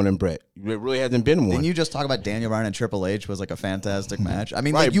since Owen and Bret? It really hasn't been one. Didn't you just talk about Daniel Bryan and Triple H was like a fantastic match? I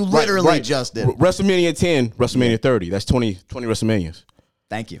mean, you literally just did. WrestleMania 10, WrestleMania 30. That's 20 WrestleManias.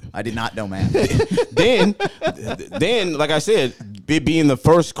 Thank you. I did not know, man. then, like I said, it being the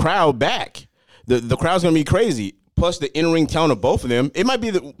first crowd back, the crowd's going to be crazy. Plus the in-ring talent of both of them. It might be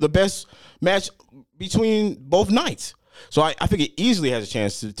the best match between both nights. So I think it easily has a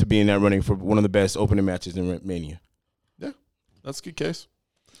chance to be in that running for one of the best opening matches in Mania. Yeah, that's a good case.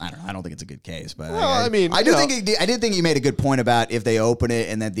 I don't know. I don't think it's a good case, but I did think you made a good point about if they open it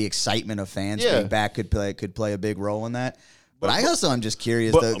and that the excitement of fans being back could play a big role in that. But I also am just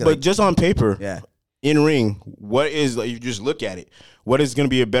curious. But just on paper, in ring, what is, like, you just look at it, what is going to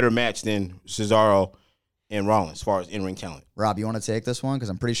be a better match than Cesaro and Rollins as far as in ring talent? Rob, you want to take this one? Because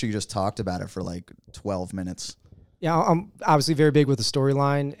I'm pretty sure you just talked about it for like 12 minutes. Yeah, I'm obviously very big with the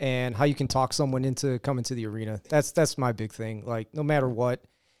storyline and how you can talk someone into coming to the arena. That's my big thing. Like, no matter what,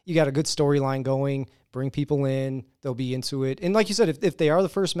 you got a good storyline going, bring people in, they'll be into it. And like you said, if they are the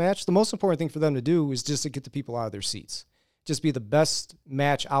first match, the most important thing for them to do is just to get the people out of their seats. Just be the best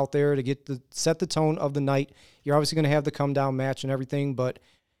match out there to set the tone of the night. You're obviously going to have the come down match and everything, but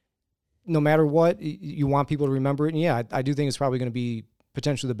no matter what, you want people to remember it. And yeah, I do think it's probably going to be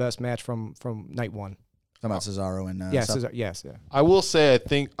potentially the best match from night one. Talking about Cesaro and Cesaro, yes. I will say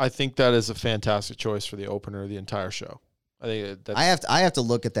I think that is a fantastic choice for the opener of the entire show. I think I have to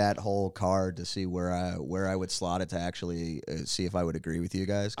look at that whole card to see where I would slot it to actually see if I would agree with you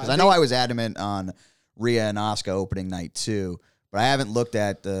guys, because I know I was adamant on Rhea and Asuka opening night 2, but I haven't looked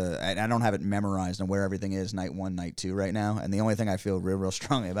at I don't have it memorized on where everything is night 1, night 2 right now. And the only thing I feel real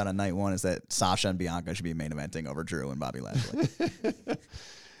strongly about on night 1 is that Sasha and Bianca should be main eventing over Drew and Bobby Lashley.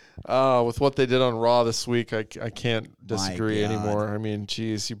 With what they did on Raw this week, I can't disagree God. anymore. I mean,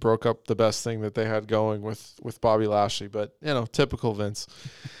 geez, he broke up the best thing that they had going with Bobby Lashley. But, typical Vince.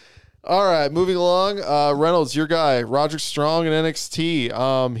 All right, moving along. Reynolds, your guy, Roderick Strong in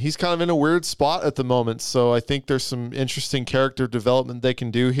NXT. He's kind of in a weird spot at the moment, so I think there's some interesting character development they can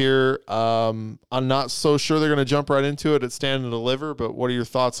do here. I'm not so sure they're going to jump right into it at Stand and Deliver, but what are your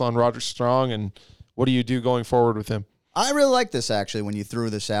thoughts on Roderick Strong, and what do you do going forward with him? I really like this, actually, when you threw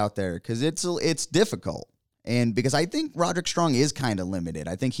this out there, because it's difficult. And because I think Roderick Strong is kind of limited.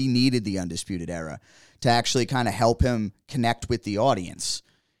 I think he needed the Undisputed Era to actually kind of help him connect with the audience.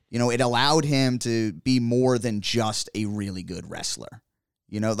 It allowed him to be more than just a really good wrestler.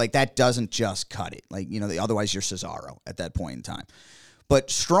 That doesn't just cut it. Otherwise you're Cesaro at that point in time.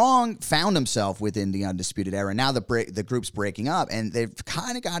 But Strong found himself within the Undisputed Era. Now the group's breaking up, and they've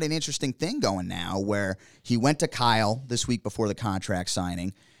kind of got an interesting thing going now where he went to Kyle this week before the contract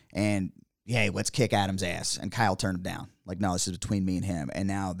signing, and, hey, let's kick Adam's ass. And Kyle turned him down. No, this is between me and him. And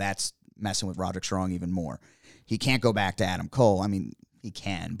now that's messing with Roderick Strong even more. He can't go back to Adam Cole. I mean, he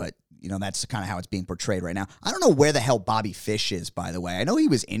can, but, that's kind of how it's being portrayed right now. I don't know where the hell Bobby Fish is, by the way. I know he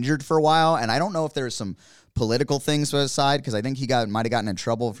was injured for a while, and I don't know if there's some political things aside, because I think he might have gotten in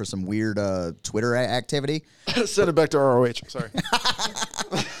trouble for some weird Twitter activity. Send it back to ROH. Sorry.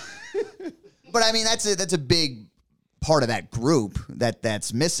 But, I mean, that's a big part of that group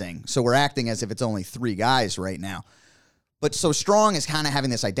that's missing. So we're acting as if it's only 3 guys right now. But so Strong is kind of having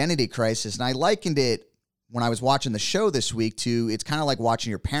this identity crisis, and I likened it when I was watching the show this week to, it's kind of like watching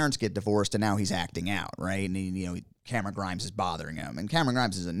your parents get divorced and now he's acting out, right? And, Cameron Grimes is bothering him. And Cameron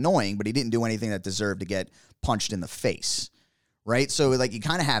Grimes is annoying, but he didn't do anything that deserved to get punched in the face, right? So, you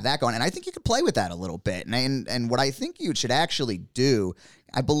kind of have that going. And I think you could play with that a little bit. And what I think you should actually do,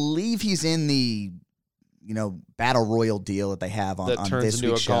 I believe he's in the, Battle Royal deal that they have on that turns this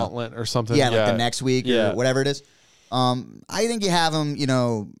into week's a show. Gauntlet or something. Yeah, like the next week or whatever it is. I think you have him,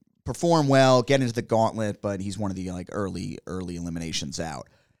 perform well, get into the gauntlet, but he's one of the early eliminations out.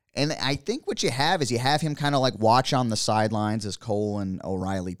 And I think what you have is you have him kind of watch on the sidelines as Cole and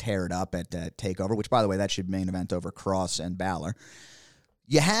O'Reilly tear it up at TakeOver, which, by the way, that should main event over Cross and Balor.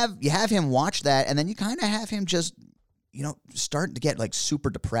 You have him watch that, and then you kind of have him just start to get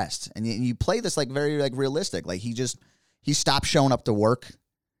super depressed, and you play this very realistic. He stopped showing up to work.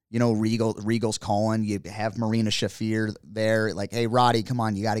 Regal's calling. You have Marina Shafir there. Hey, Roddy, come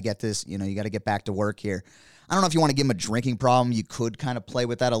on. You got to get this. You got to get back to work here. I don't know if you want to give him a drinking problem. You could kind of play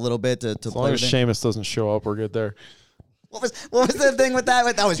with that a little bit to as play long with as Sheamus doesn't show up, we're good there. What was the thing with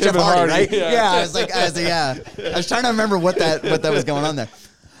that? That was Jeff Hardy, right? Yeah. I was trying to remember what that was going on there.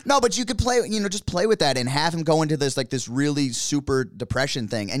 No, but you could play, just play with that and have him go into this this really super depression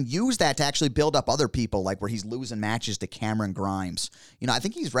thing and use that to actually build up other people, where he's losing matches to Cameron Grimes. I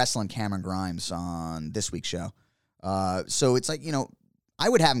think he's wrestling Cameron Grimes on this week's show. So it's I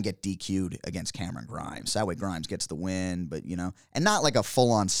would have him get DQ'd against Cameron Grimes. That way Grimes gets the win, but, and not a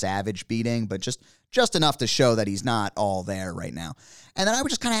full-on savage beating, but just enough to show that he's not all there right now. And then I would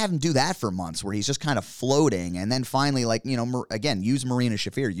just kind of have him do that for months where he's just kind of floating. And then finally, again, use Marina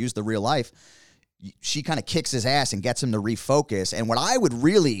Shafir, use the real life. She kind of kicks his ass and gets him to refocus. And what I would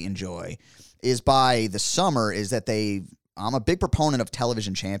really enjoy is by the summer is that I'm a big proponent of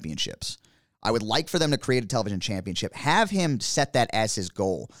television championships. I would like for them to create a television championship, have him set that as his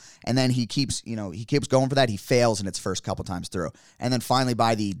goal. And then he keeps going for that. He fails in its first couple times through. And then finally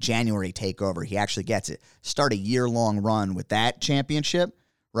by the January takeover, he actually gets it. Start a year-long run with that championship,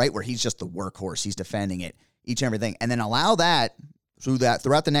 right? Where he's just the workhorse. He's defending it, each and everything. And then allow that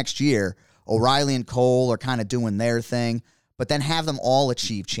throughout the next year. O'Reilly and Cole are kind of doing their thing, but then have them all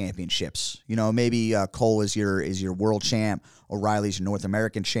achieve championships. Maybe Cole is your world champ. O'Reilly's your North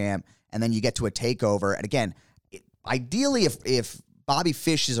American champ. And then you get to a takeover. And again, ideally, if Bobby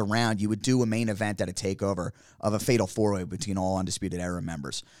Fish is around, you would do a main event at a takeover of a fatal 4-way between all Undisputed Era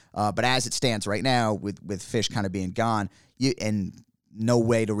members. But as it stands right now, with Fish kind of being gone, and no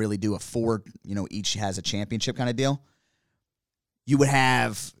way to really do a 4, each has a championship kind of deal, you would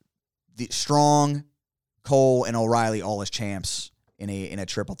have the Strong, Cole, and O'Reilly all as champs in a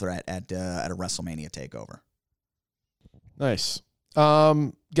triple threat at a WrestleMania takeover. Nice.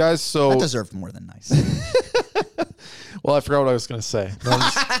 Guys, so that deserved more than nice. Well, I forgot what I was going to say. No,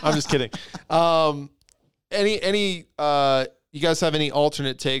 I'm just kidding. Any you guys have any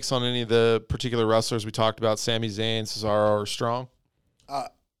alternate takes on any of the particular wrestlers we talked about? Sami Zayn, Cesaro, or Strong? I'm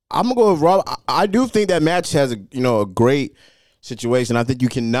gonna go with Rob. I do think that match has a great situation. I think you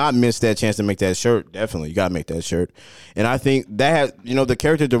cannot miss that chance to make that shirt. Definitely, you gotta make that shirt. And I think that has the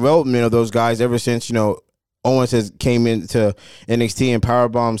character development of those guys ever since Owens has came into NXT and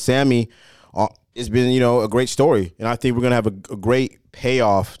powerbombed Sammy. It's been, a great story. And I think we're going to have a great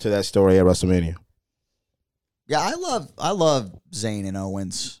payoff to that story at WrestleMania. Yeah, I love Zayn and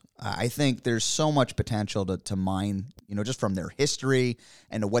Owens. I think there's so much potential to mine, just from their history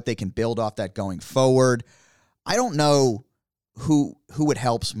and to what they can build off that going forward. I don't know who it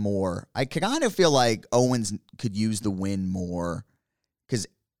helps more. I kind of feel like Owens could use the win more because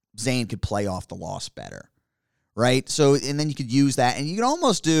Zayn could play off the loss better, right? So, and then you could use that, and you can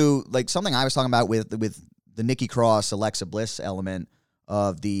almost do like something I was talking about with the Nikki Cross, Alexa Bliss element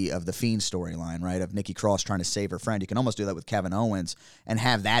of the Fiend storyline, right? Of Nikki Cross trying to save her friend. You can almost do that with Kevin Owens and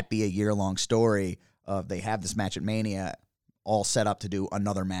have that be a year-long story of they have this match at Mania all set up to do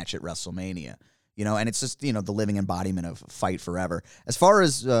another match at WrestleMania. And it's just, the living embodiment of fight forever. As far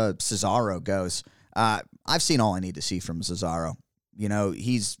as Cesaro goes, I've seen all I need to see from Cesaro.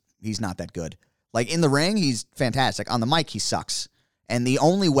 He's not that good. Like, in the ring, he's fantastic. On the mic, he sucks. And the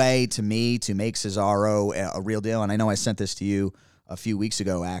only way, to me, to make Cesaro a real deal, and I know I sent this to you a few weeks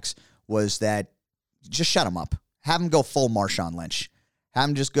ago, Axe, was that just shut him up. Have him go full Marshawn Lynch. Have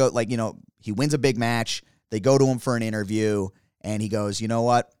him just go, he wins a big match. They go to him for an interview, and he goes, you know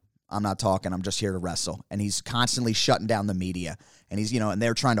what? I'm not talking. I'm just here to wrestle. And he's constantly shutting down the media. And he's, and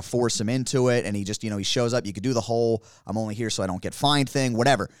they're trying to force him into it. And he just, he shows up. You could do the whole, I'm only here so I don't get fined thing,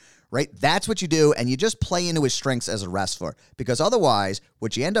 whatever. Right? That's what you do. And you just play into his strengths as a wrestler. Because otherwise,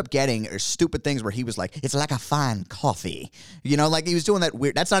 what you end up getting are stupid things where he was like, it's like a fine coffee. Like he was doing that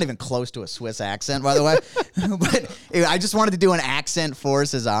weird, that's not even close to a Swiss accent, by the way. But I just wanted to do an accent for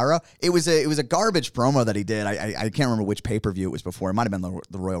Cesaro. It was a garbage promo that he did. I can't remember which pay-per-view it was before. It might have been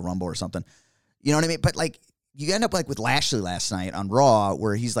the Royal Rumble or something. You know what I mean? But you end up with Lashley last night on Raw,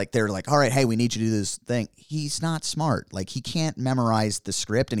 where he's they're like, all right, hey, we need you to do this thing. He's not smart. He can't memorize the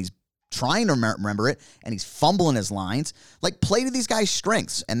script, and he's trying to remember it, and he's fumbling his lines. Play to these guys'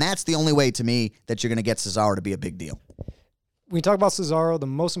 strengths, and that's the only way, to me, that you're going to get Cesaro to be a big deal. When we talk about Cesaro, the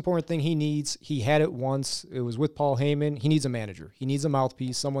most important thing he needs, he had it once. It was with Paul Heyman. He needs a manager. He needs a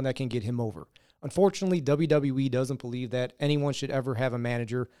mouthpiece, someone that can get him over. Unfortunately, WWE doesn't believe that anyone should ever have a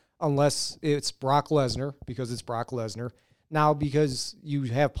manager unless it's Brock Lesnar, because it's Brock Lesnar. Now, because you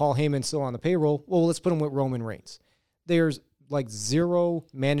have Paul Heyman still on the payroll, well, let's put him with Roman Reigns. There's zero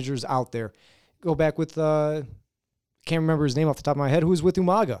managers out there. Go back with, can't remember his name off the top of my head, who was with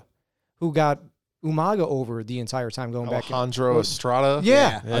Umaga, who got Umaga over the entire time going back. Alejandro Estrada.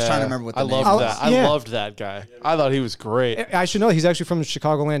 Yeah. I was trying to remember what the name loved was. that. I loved that guy. I thought he was great. I should know. He's actually from the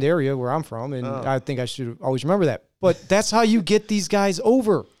Chicagoland area where I'm from, and I think I should always remember that. But that's how you get these guys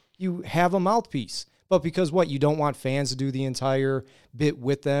over. You have a mouthpiece. But because you don't want fans to do the entire bit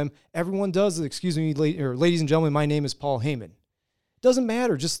with them. Everyone does. Excuse me, ladies and gentlemen, my name is Paul Heyman. Doesn't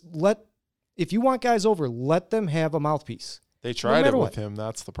matter. Just if you want guys over, let them have a mouthpiece. They tried it with him.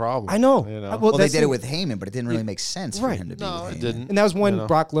 That's the problem. I know. Well, they did it with Heyman, but it didn't really make sense for him to be with Heyman. It didn't. And that was when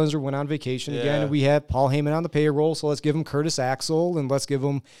Brock Lesnar went on vacation again, and we had Paul Heyman on the payroll, so let's give him Curtis Axel, and let's give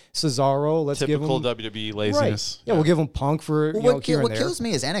him Cesaro. Let's Typical give him WWE laziness. Right. Yeah, we'll give him Punk for what kills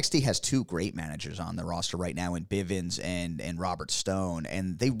me is NXT has two great managers on the roster right now in Bivens and Robert Stone,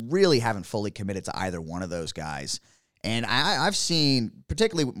 and they really haven't fully committed to either one of those guys. And I've seen,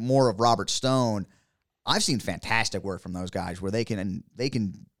 particularly more of Robert Stone, I've seen fantastic work from those guys where they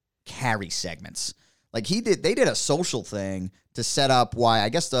can carry segments. They did a social thing to set up why I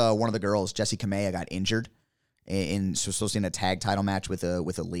guess one of the girls, Jessie Kamea, got injured supposed to be in a tag title match with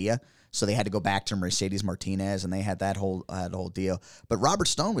Aaliyah. So they had to go back to Mercedes Martinez, and they had that whole deal. But Robert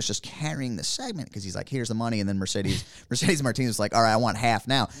Stone was just carrying the segment because he's like, here's the money. And then Mercedes Martinez was like, all right, I want half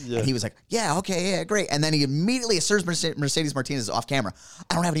now. Yeah. And he was like, yeah, okay, yeah, great. And then he immediately asserts Mercedes Martinez off camera.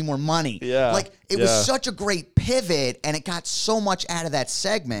 I don't have any more money. Yeah. It was such a great pivot, and it got so much out of that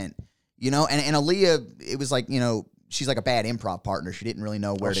segment, And Aaliyah, it was she's like a bad improv partner. She didn't really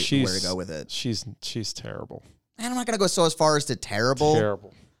know where to go with it. She's terrible. And I'm not going to go so as far as to terrible.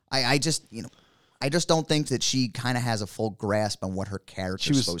 Terrible. I just don't think that she kind of has a full grasp on what her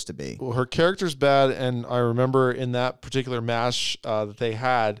character's supposed to be. Well, her character's bad, and I remember in that particular match that they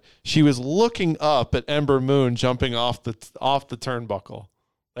had, she was looking up at Ember Moon jumping off the turnbuckle.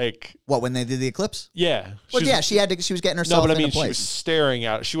 When they did the Eclipse? Yeah. Well, she was getting herself into place. She was staring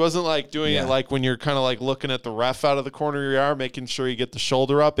at it. She wasn't doing it when you're kind of looking at the ref out of the corner of your eye, making sure you get the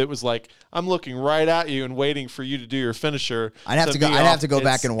shoulder up. It was I'm looking right at you and waiting for you to do your finisher. I'd have to go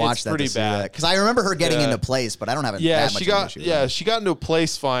back and watch that. Pretty bad because I remember her getting into place, but I don't have that much of an issue with it. She got into a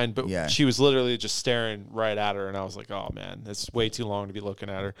place fine, but she was literally just staring right at her, and I was like, oh man, it's way too long to be looking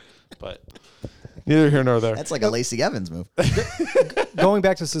at her. But neither here nor there. That's like a Lacey Evans move. Going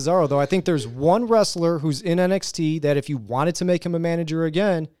back to Cesaro, though, I think there's one wrestler who's in NXT that if you wanted to make him a manager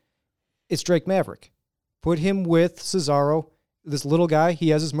again, it's Drake Maverick. Put him with Cesaro, this little guy. He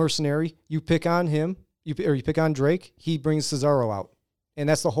has his mercenary. You pick on him, you pick on Drake. He brings Cesaro out, and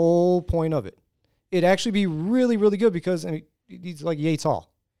that's the whole point of it. It'd actually be really, really good because he's like yay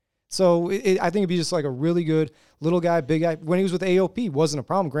tall. So I think it'd be just like a really good little guy, big guy. When he was with AOP, wasn't a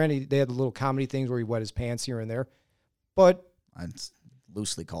problem. Granted, they had the little comedy things where he wet his pants here and there, but I'd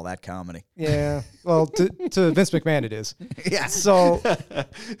loosely call that comedy. Yeah, well, to Vince McMahon it is. Yeah. So,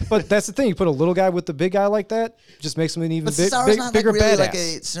 but that's the thing. You put a little guy with the big guy like that, just makes him an even bigger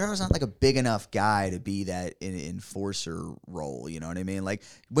badass. Cesaro's not like a big enough guy to be that enforcer role. You know what I mean? Like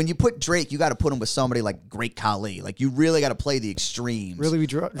when you put Drake, you got to put him with somebody like Great Khali. Like you really got to play the extremes. Really, we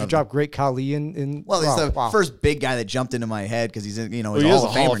dropped Great Khali in. Well, he's the first big guy that jumped into my head because he's in, he's he is a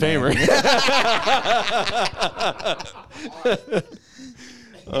Hall of Famer.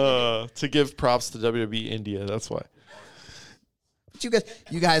 To give props to WWE India, that's why. But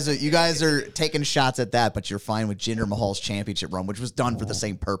you guys are taking shots at that, but you're fine with Jinder Mahal's championship run, which was done for the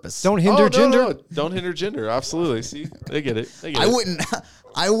same purpose. Don't hinder Jinder. No. Don't hinder Jinder. Absolutely. See, they get it.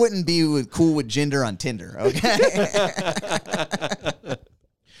 I wouldn't be cool with Jinder on Tinder. Okay.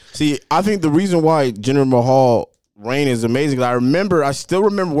 See, I think the reason why Jinder Mahal reign is amazing. I still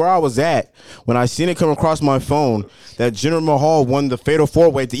remember where I was at when I seen it come across my phone that Jinder Mahal won the Fatal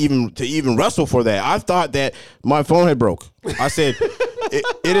 4-Way to even wrestle for that. I thought that my phone had broke. I said,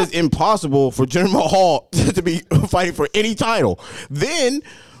 it is impossible for Jinder Mahal to be fighting for any title. Then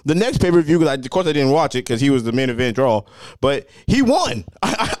the next pay-per-view, because of course I didn't watch it because he was the main event draw, but he won.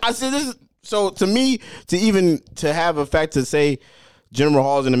 I said this. So to me, to have a fact to say Jinder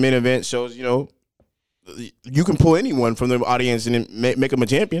Mahal's in the main event shows, you can pull anyone from the audience and make him a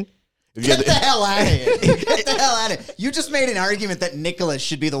champion. Get the hell out of here. Get the hell out of here. You just made an argument that Nicholas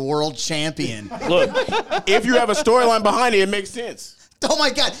should be the world champion. Look, if you have a storyline behind it makes sense. Oh, my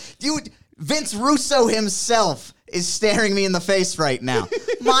God. Vince Russo himself is staring me in the face right now.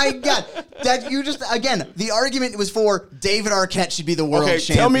 My God. The argument was for David Arquette should be the world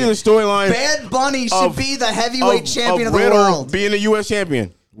champion. Tell me the storyline. Bad Bunny should be the heavyweight champion of the world. Being the U.S.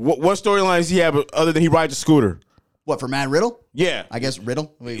 champion. What storyline does he have other than he rides a scooter? What, for Matt Riddle? Yeah. I guess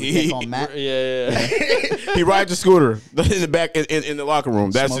Riddle. We can't call him Matt. Yeah. He rides a scooter in the back in the locker room.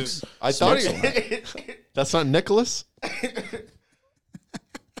 That's Smokes. I thought that's not Nicholas.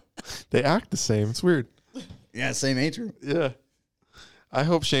 They act the same. It's weird. Yeah, same age group. Yeah. I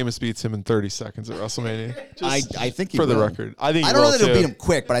hope Sheamus beats him in 30 seconds at WrestleMania. I think he for will. the record. I think I don't know that he'll beat him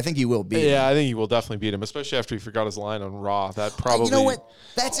quick, but I think he will beat him. Yeah, I think he will definitely beat him, especially after he forgot his line on Raw. That probably. You know what?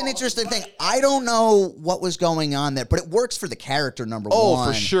 That's an interesting thing. I don't know what was going on there, but it works for the character, number one. Oh,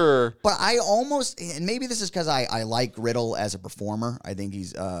 for sure. But I almost, and maybe this is because I like Riddle as a performer. I think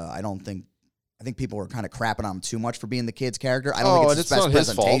he's, I think people are kind of crapping on him too much for being the kid's character. I don't think it's his best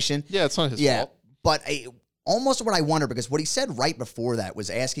presentation. Yeah, it's not his fault. But almost what I wonder, because what he said right before that was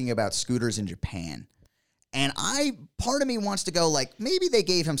asking about scooters in Japan. And part of me wants to go like, maybe they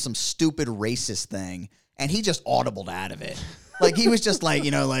gave him some stupid racist thing and he just audibled out of it. Like he was just like,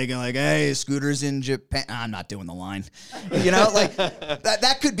 like, hey, scooters in Japan. I'm not doing the line. Like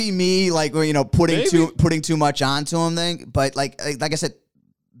that could be me, like, putting too much onto him thing. But like I said,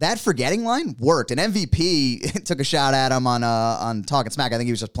 that forgetting line worked, and MVP took a shot at him on Talking Smack. I think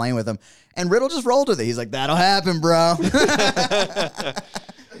he was just playing with him, and Riddle just rolled with it. He's like, "That'll happen, bro."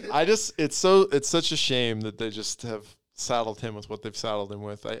 It's such a shame that they just have saddled him with what they've saddled him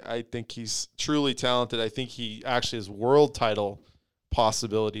with. I think he's truly talented. I think he actually has world title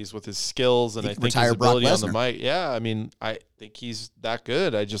possibilities with his skills, and I think his ability on the mic. Yeah, I mean, I think he's that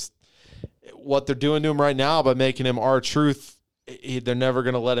good. What they're doing to him right now by making him R-Truth. They're never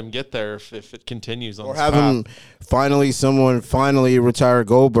going to let him get there if it continues on. Or have him finally retire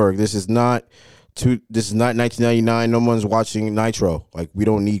Goldberg. This is not 1999. No one's watching Nitro. Like, we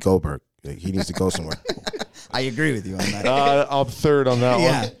don't need Goldberg. Like, he needs to go somewhere. I agree with you on that. I'm third on that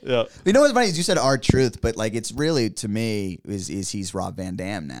one. Yeah. You know what's funny is you said R-Truth, but like it's really, to me, is he's Rob Van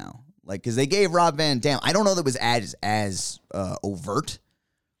Dam now. Like, because they gave Rob Van Dam. I don't know that it was as overt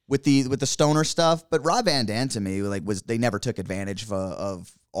with the stoner stuff, but Rob Van Dam to me they never took advantage of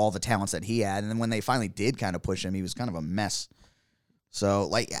all the talents that he had, and then when they finally did kind of push him, he was kind of a mess. So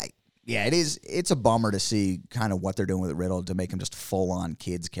it's a bummer to see kind of what they're doing with Riddle to make him just full on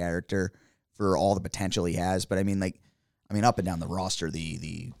kid's character. for all the potential he has. But I mean, up and down the roster,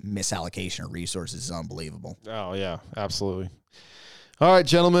 the misallocation of resources is unbelievable. Oh, yeah, absolutely. All right,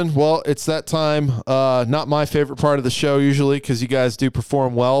 gentlemen. Well, it's that time. Not my favorite part of the show usually because you guys do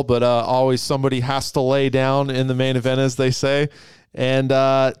perform well, but always somebody has to lay down in the main event, as they say. And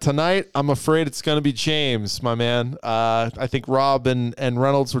tonight, I'm afraid it's going to be James, my man. I think Rob and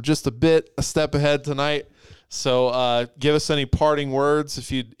Reynolds were just a step ahead tonight. So give us any parting words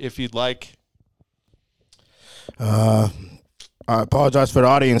if you'd like. I apologize for the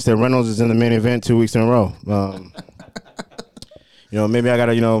audience that Reynolds is in the main event 2 weeks in a row. Maybe I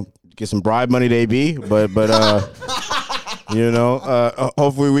gotta, get some bribe money to AB, but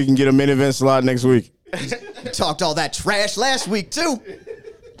hopefully we can get a main event slot next week. You talked all that trash last week too.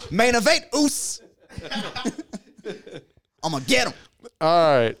 Main event, oos. I'm gonna get him.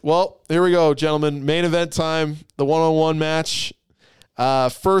 All right. Well, here we go, gentlemen. Main event time. The one-on-one match.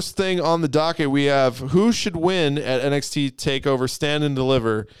 First thing on the docket, we have who should win at NXT TakeOver Stand and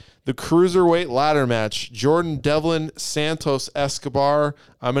Deliver. The Cruiserweight ladder match, Jordan Devlin, Santos Escobar.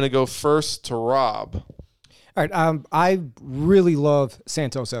 I'm going to go first to Rob. All right. I really love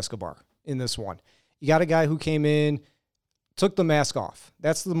Santos Escobar in this one. You got a guy who came in, took the mask off.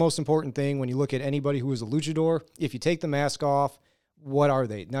 That's the most important thing when you look at anybody who is a luchador. If you take the mask off, what are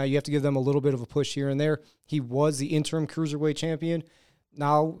they? Now, you have to give them a little bit of a push here and there. He was the interim Cruiserweight champion.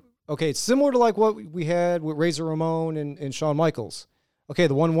 Now, okay, it's similar to like what we had with Razor Ramon and Shawn Michaels. Okay,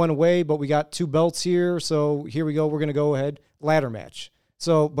 the one went away, but we got 2 belts here, so here we go. We're going to go ahead, ladder match.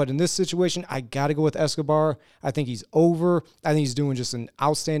 So, but in this situation, I got to go with Escobar. I think he's over. I think he's doing just an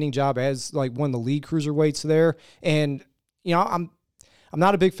outstanding job as like one of the lead cruiserweights there. And, I'm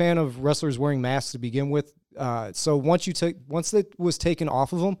not a big fan of wrestlers wearing masks to begin with. So once that was taken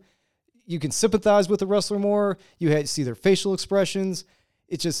off of them, you can sympathize with the wrestler more. You had to see their facial expressions.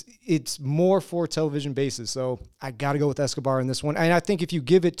 It's more for television basis. So I got to go with Escobar in this one. And I think if you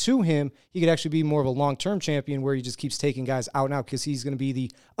give it to him, he could actually be more of a long-term champion where he just keeps taking guys out and out because he's going to be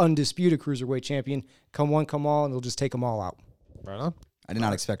the undisputed Cruiserweight champion. Come one, come all, and he'll just take them all out. Right on. I did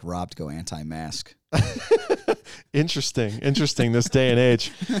not expect Rob to go anti-mask. Interesting this day and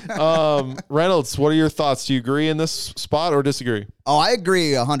age. Reynolds, what are your thoughts? Do you agree in this spot or disagree? Oh, I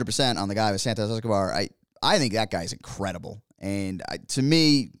agree 100% on the guy with Santos Escobar. I think that guy's incredible. And to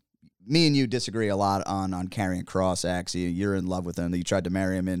me and you disagree a lot on Karrion Kross, Axe. You're in love with him. You tried to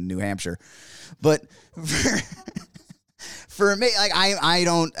marry him in New Hampshire. But for me, like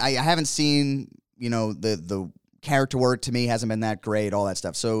I haven't seen, the character work to me hasn't been that great, all that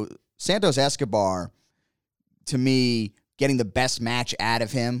stuff. So Santos Escobar, to me, getting the best match out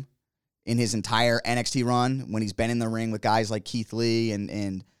of him in his entire NXT run when he's been in the ring with guys like Keith Lee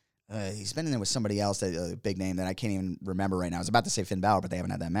and he's been in there with somebody else, that a big name that I can't even remember right now. I was about to say Finn Balor, but they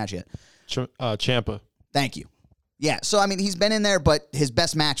haven't had that match yet. Ciampa. Thank you. Yeah, so, I mean, he's been in there, but his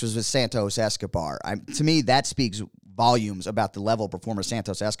best match was with Santos Escobar. To me, that speaks volumes about the level of performer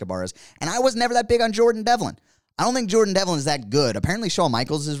Santos Escobar is. And I was never that big on Jordan Devlin. I don't think Jordan Devlin is that good. Apparently, Shawn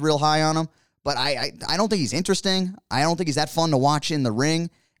Michaels is real high on him, but I don't think he's interesting. I don't think he's that fun to watch in the ring.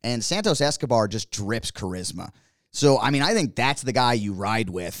 And Santos Escobar just drips charisma. So, I mean, I think that's the guy you ride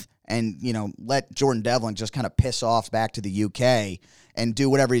with and, let Jordan Devlin just kind of piss off back to the UK and do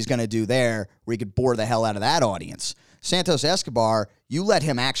whatever he's going to do there where he could bore the hell out of that audience. Santos Escobar, you let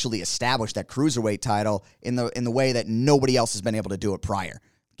him actually establish that cruiserweight title in the way that nobody else has been able to do it prior.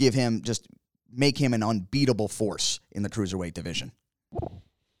 Make him an unbeatable force in the cruiserweight division.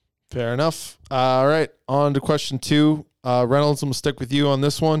 Fair enough. All right, on to question 2. Reynolds, I'm going to stick with you on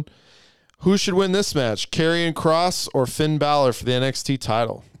this one. Who should win this match, Karrion Kross or Finn Balor for the NXT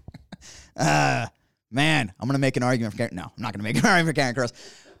title? Man, I'm going to make an argument for No, I'm not going to make an argument for Karrion Kross.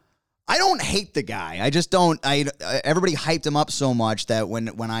 I don't hate the guy. I just don't. Everybody hyped him up so much that when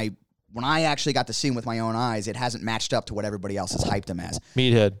I actually got to see him with my own eyes, it hasn't matched up to what everybody else has hyped him as.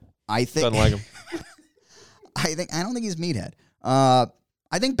 Meathead. I think. Doesn't like him. I don't think he's meathead.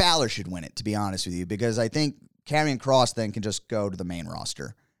 I think Balor should win it, to be honest with you, because I think Karrion Kross then can just go to the main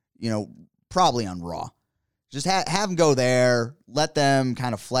roster. Probably on Raw. Just have them go there, let them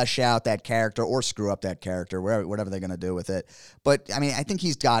kind of flesh out that character or screw up that character, whatever they're going to do with it. But, I mean, I think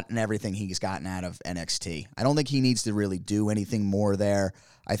he's gotten everything he's gotten out of NXT. I don't think he needs to really do anything more there.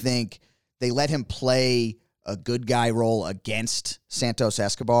 I think they let him play a good guy role against Santos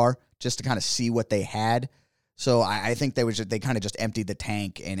Escobar just to kind of see what they had. So I think they kind of just emptied the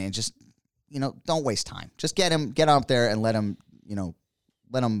tank and just, don't waste time. Just get up there and let him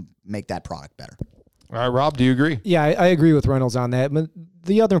make that product better. All right, Rob, do you agree? Yeah, I agree with Reynolds on that. But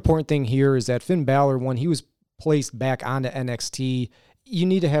the other important thing here is that Finn Balor, when he was placed back onto NXT, you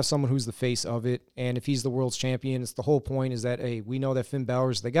need to have someone who's the face of it. And if he's the world's champion, it's the whole point is that, hey, we know that Finn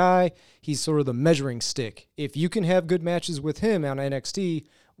Balor's the guy. He's sort of the measuring stick. If you can have good matches with him on NXT,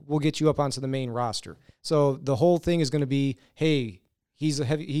 we'll get you up onto the main roster. So the whole thing is going to be, hey, he's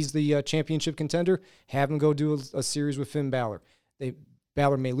the championship contender. Have him go do a series with Finn Balor.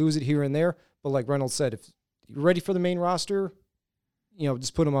 Balor may lose it here and there, but like Reynolds said, if you're ready for the main roster,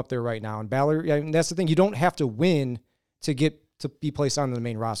 just put him up there right now. And Balor, that's the thing. You don't have to win to be placed on the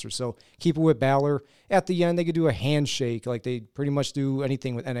main roster. So keep it with Balor. At the end, they could do a handshake like they pretty much do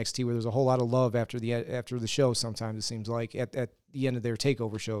anything with NXT, where there's a whole lot of love after the show. Sometimes it seems like at the end of their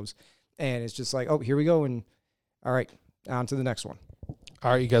takeover shows, and it's just like, oh, here we go, and all right, on to the next one.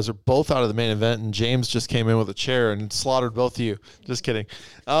 All right, you guys are both out of the main event, and James just came in with a chair and slaughtered both of you. Just kidding.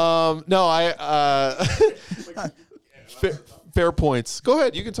 Fair points. Go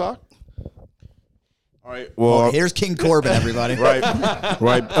ahead, you can talk. All right. Well, here's King Corbin, everybody. right.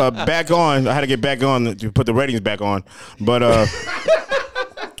 Back on. I had to get back on to put the ratings back on, but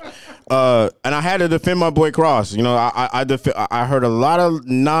and I had to defend my boy Cross. I heard a lot of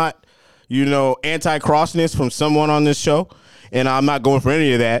not, anti-crossness from someone on this show, and I'm not going for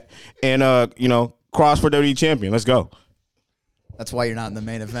any of that. And Cross for WWE champion. Let's go. That's why you're not in the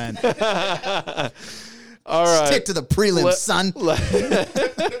main event. All right. Stick to the prelims, son.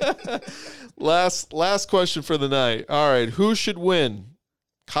 Last question for the night. All right, who should win?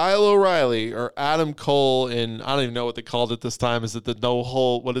 Kyle O'Reilly or Adam Cole in, I don't even know what they called it this time. Is it the no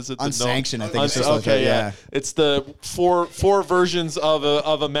hole? What is it? Unsanctioned, I think it's okay, yeah. It's the four versions of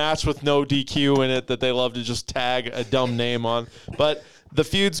a match with no DQ in it that they love to just tag a dumb name on. But the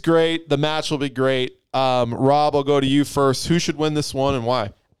feud's great. The match will be great. Rob, I'll go to you first. Who should win this one and why?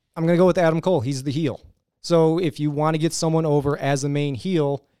 I'm going to go with Adam Cole. He's the heel. So if you want to get someone over as the main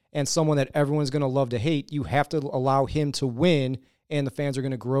heel and someone that everyone's going to love to hate, you have to allow him to win, and the fans are going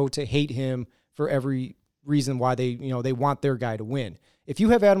to grow to hate him for every reason why they want their guy to win. If you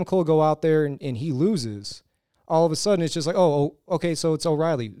have Adam Cole go out there and he loses, all of a sudden it's just like, oh, okay, so it's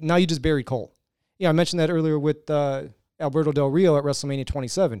O'Reilly. Now you just buried Cole. Yeah, I mentioned that earlier with Alberto Del Rio at WrestleMania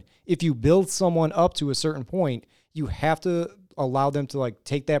 27. If you build someone up to a certain point, you have to allow them to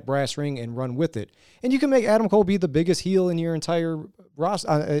take that brass ring and run with it. And you can make Adam Cole be the biggest heel in your entire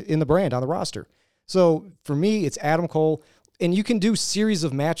roster, in the brand, on the roster. So for me, it's Adam Cole, and you can do series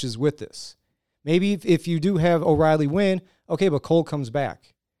of matches with this. Maybe if you do have O'Reilly win, okay, but Cole comes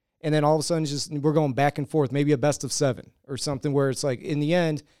back. And then all of a sudden we're going back and forth, maybe a best of 7 or something where it's like, in the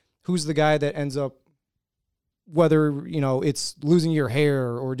end, who's the guy that ends up, whether, it's losing your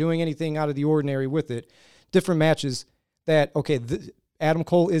hair or doing anything out of the ordinary with it, different matches that, okay, Adam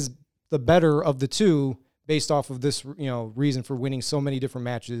Cole is the better of the two based off of this, reason for winning so many different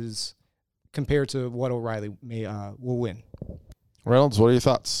matches compared to what O'Reilly will win. Reynolds, what are your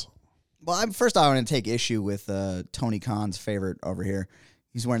thoughts? Well, first I want to take issue with Tony Khan's favorite over here.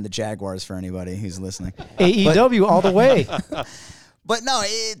 He's wearing the Jaguars for anybody who's listening. AEW all the way. But no,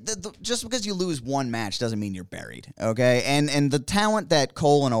 just because you lose one match doesn't mean you're buried, okay? And the talent that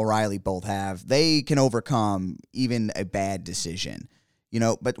Cole and O'Reilly both have, they can overcome even a bad decision.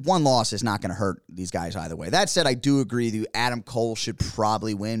 But one loss is not going to hurt these guys either way. That said, I do agree that Adam Cole should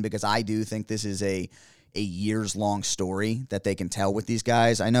probably win because I do think this is a years-long story that they can tell with these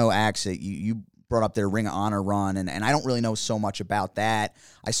guys. I know, Axe, you brought up their Ring of Honor run, and I don't really know so much about that.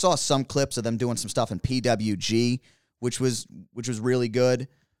 I saw some clips of them doing some stuff in PWG, which was really good.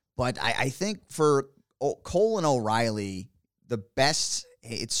 But I think for Cole and O'Reilly, the best,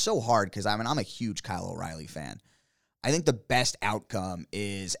 it's so hard because I'm a huge Kyle O'Reilly fan. I think the best outcome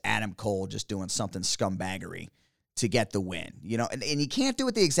is Adam Cole just doing something scumbaggery to get the win. And you can't do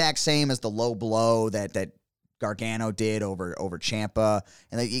it the exact same as the low blow that Gargano did over Ciampa.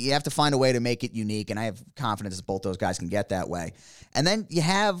 And you have to find a way to make it unique, and I have confidence that both those guys can get that way. And then you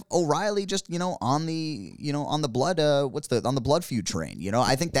have O'Reilly just, on the blood feud train.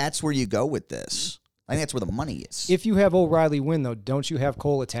 I think that's where you go with this. I think that's where the money is. If you have O'Reilly win, though, don't you have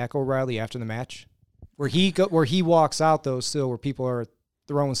Cole attack O'Reilly after the match? Where he walks out, though, still, where people are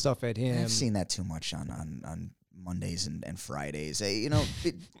throwing stuff at him. I've seen that too much on Mondays and Fridays.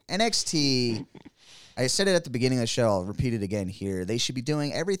 NXT, I said it at the beginning of the show, I'll repeat it again here. They should be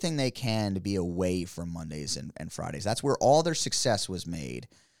doing everything they can to be away from Mondays and Fridays. That's where all their success was made.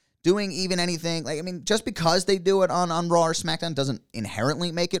 Doing even anything, just because they do it on Raw or SmackDown doesn't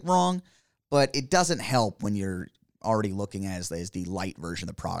inherently make it wrong, but it doesn't help when you're already looking at as the light version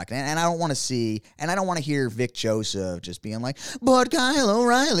of the product. And I don't want to see, and I don't want to hear Vic Joseph just being like, but Kyle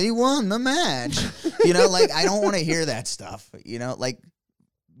O'Reilly won the match. I don't want to hear that stuff.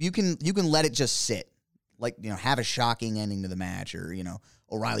 You can let it just sit. like, have a shocking ending to the match, or,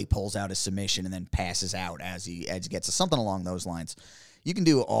 O'Reilly pulls out a submission and then passes out as he gets to something along those lines. You can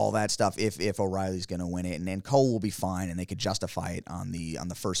do all that stuff if O'Reilly's going to win it, and then Cole will be fine, and they could justify it on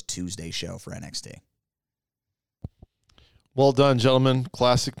the first Tuesday show for NXT. Well done, gentlemen.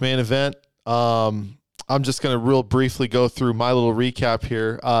 Classic main event. I'm just going to real briefly go through my little recap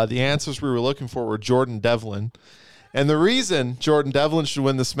here. The answers we were looking for were Jordan Devlin. And the reason Jordan Devlin should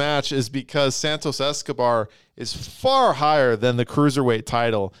win this match is because Santos Escobar is far higher than the cruiserweight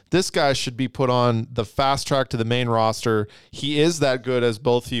title. This guy should be put on the fast track to the main roster. He is that good, as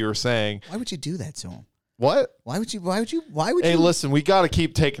both of you are saying. Why would you do that to him? What? Why would you? Hey, listen, we got to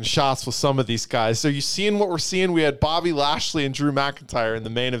keep taking shots with some of these guys. So you seeing what we're seeing? We had Bobby Lashley and Drew McIntyre in the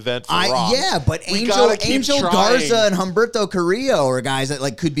main event for Raw. Yeah, but Angel Garza and Humberto Carrillo are guys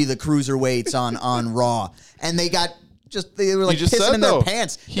that could be the cruiserweights on Raw, and they were pissing in their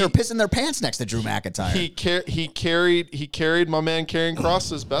pants. They were pissing their pants next to Drew McIntyre. He carried my man Karrion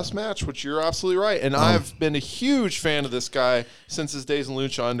Kross's best match, which you're absolutely right. And I've been a huge fan of this guy since his days in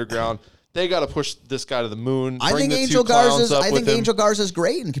Lucha Underground. They got to push this guy to the moon. I think Angel Garza's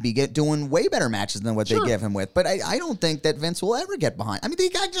great and could be doing way better matches than what they give him with. But I don't think that Vince will ever get behind. I mean, the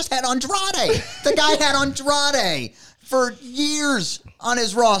guy just had Andrade. The guy had Andrade for years on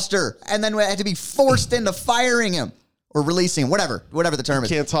his roster, and then had to be forced into firing him or releasing him, whatever the term is.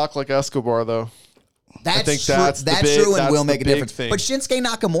 Can't talk like Escobar though. That's true, and will make a difference. Thing. But Shinsuke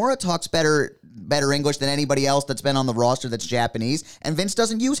Nakamura talks better English than anybody else that's been on the roster that's Japanese, and Vince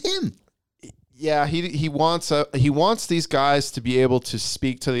doesn't use him. Yeah, he wants these guys to be able to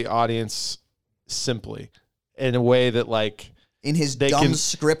speak to the audience simply in a way that in his dumb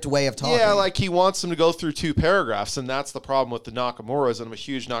script way of talking. Yeah, he wants them to go through 2 paragraphs, and that's the problem with the Nakamuras. And I'm a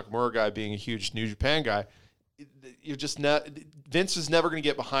huge Nakamura guy, being a huge New Japan guy. You're just Vince is never going to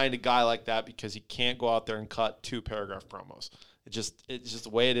get behind a guy like that because he can't go out there and cut 2-paragraph promos. It's just the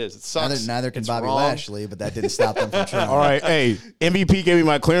way it is. It sucks. Neither can Bobby Lashley, but that didn't stop them from trying. All right, hey, MVP gave me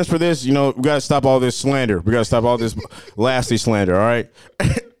my clearance for this. We got to stop all this slander. We got to stop all this Lashley slander. All right.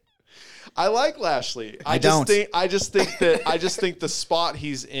 I like Lashley. I just think the spot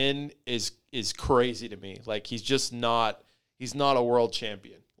he's in is crazy to me. He's not a world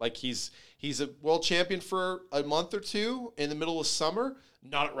champion. He's a world champion for a month or two in the middle of summer.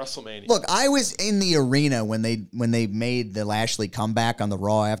 Not at WrestleMania. Look, I was in the arena when they made the Lashley comeback on the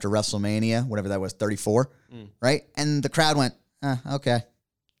Raw after WrestleMania, whatever that was, 34, right? And the crowd went, okay.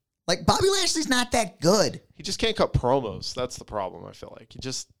 Bobby Lashley's not that good. He just can't cut promos. That's the problem, I feel like.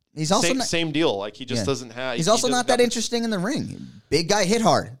 He's also same deal. He just doesn't have. He's also not that interesting in the ring. Big guy hit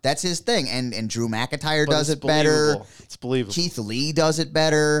hard. That's his thing. And Drew McIntyre does it better. It's believable. Keith Lee does it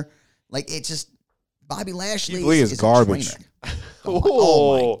better. It's just Bobby Lashley. Keith Lee is garbage.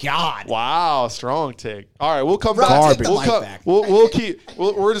 Oh my God! Wow, strong take. All right, we'll come back.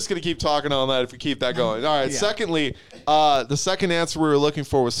 We're just gonna keep talking on that if we keep that going. All right. Yeah. Secondly, the second answer we were looking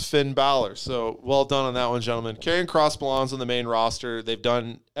for was Finn Balor. So well done on that one, gentlemen. Karrion Kross belongs on the main roster. They've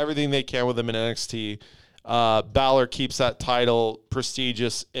done everything they can with him in NXT. Balor keeps that title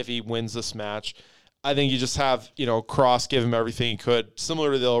prestigious if he wins this match. I think you just have Kross give him everything he could,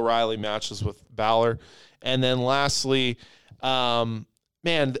 similar to the O'Reilly matches with Balor. And then lastly,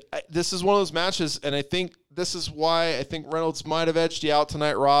 this is one of those matches, and I think this is why I think Reynolds might have edged you out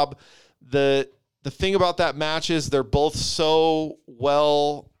tonight, Rob. The thing about that match is they're both so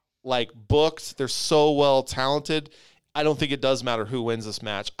well booked, they're so well talented. I don't think it does matter who wins this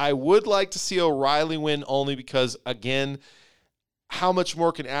match. I would like to see O'Reilly win only because, again, how much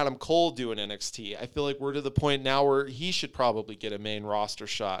more can Adam Cole do in NXT? I feel like we're to the point now where he should probably get a main roster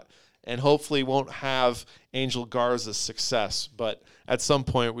shot. And hopefully won't have Angel Garza's success, but at some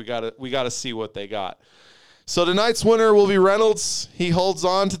point we gotta see what they got. So tonight's winner will be Reynolds. He holds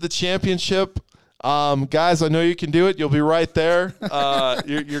on to the championship. Guys, I know you can do it. You'll be right there.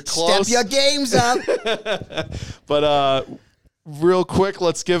 You're close. Step your games up. But real quick,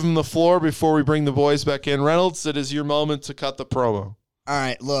 let's give him the floor before we bring the boys back in. Reynolds, it is your moment to cut the promo. All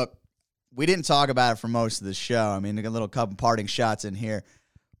right, look, we didn't talk about it for most of the show. I mean, a little couple parting shots in here.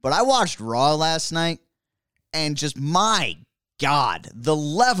 But I watched Raw last night, and just, my God, the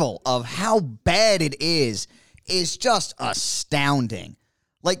level of how bad it is just astounding.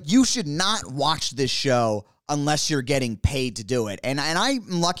 You should not watch this show unless you're getting paid to do it. And I'm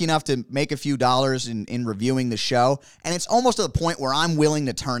lucky enough to make a few dollars in reviewing the show, and it's almost to the point where I'm willing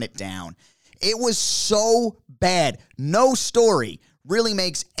to turn it down. It was so bad. No story really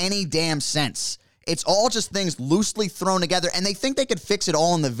makes any damn sense. It's all just things loosely thrown together, and they think they could fix it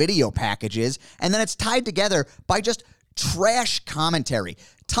all in the video packages, and then it's tied together by just trash commentary.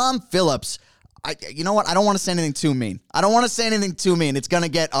 Tom Phillips, You know what? I don't want to say anything too mean. It's going to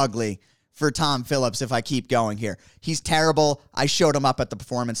get ugly for Tom Phillips if I keep going here. He's terrible. I showed him up at the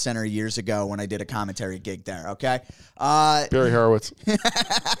Performance Center years ago when I did a commentary gig there, okay? Barry Horowitz.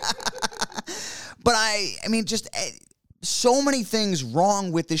 But I mean, just so many things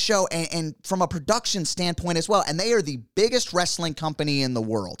wrong with the show and from a production standpoint as well. And they are the biggest wrestling company in the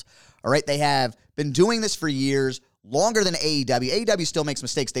world, all right? They have been doing this for years, longer than AEW. AEW still makes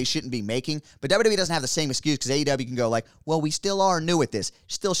mistakes they shouldn't be making, but WWE doesn't have the same excuse because AEW can go like, well, we still are new at this.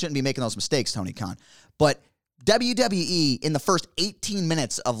 Still shouldn't be making those mistakes, Tony Khan. But WWE, in the first 18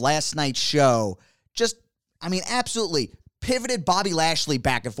 minutes of last night's show, absolutely pivoted Bobby Lashley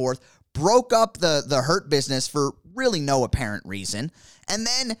back and forth, broke up the Hurt Business for really no apparent reason, and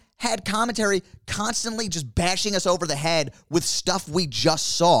then had commentary constantly just bashing us over the head with stuff we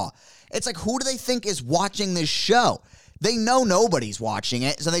just saw. It's like, who do they think is watching this show? They know nobody's watching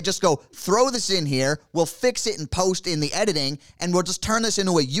it, so they just go, throw this in here, we'll fix it and post in the editing, and we'll just turn this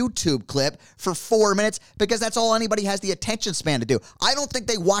into a YouTube clip for 4 minutes because that's all anybody has the attention span to do. I don't think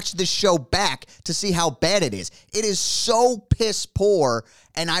they watched this show back to see how bad it is. It is so piss poor,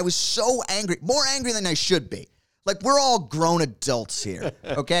 and I was so angry, more angry than I should be. Like, we're all grown adults here,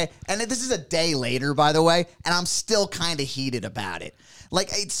 okay? And this is a day later, by the way, and I'm still kind of heated about it. Like,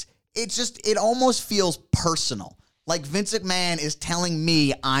 it almost feels personal. Like Vince McMahon is telling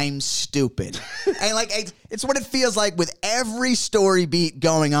me I'm stupid. And it's what it feels like with every story beat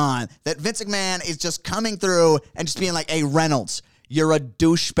going on, that Vince McMahon is just coming through and just being like, hey, Reynolds, you're a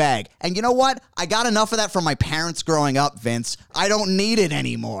douchebag. And you know what? I got enough of that from my parents growing up, Vince. I don't need it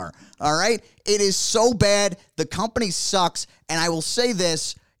anymore. All right? It is so bad. The company sucks. And I will say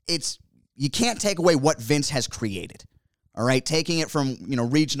this, you can't take away what Vince has created. All right, taking it from,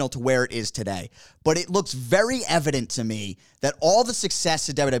 regional to where it is today. But it looks very evident to me that all the success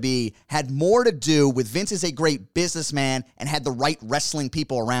at WWE had more to do with Vince is a great businessman and had the right wrestling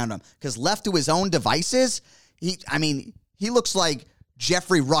people around him. Because left to his own devices, he looks like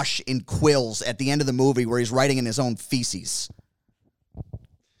Jeffrey Rush in Quills at the end of the movie where he's writing in his own feces.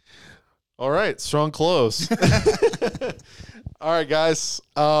 All right, strong close. All right, guys.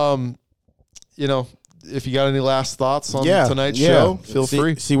 If you got any last thoughts on tonight's show, feel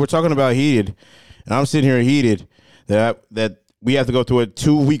free. See, we're talking about heated, and I'm sitting here heated that we have to go through a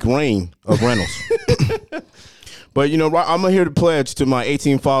 2-week reign of Reynolds. But, I'm here to pledge to my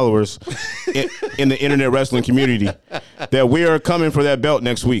 18 followers in the internet wrestling community that we are coming for that belt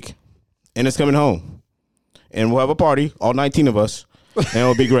next week, and it's coming home. And we'll have a party, all 19 of us, and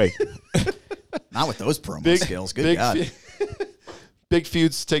it'll be great. Not with those promo skills. Good God. Big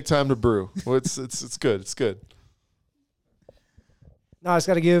feuds take time to brew. Well, it's good. It's good. No, I just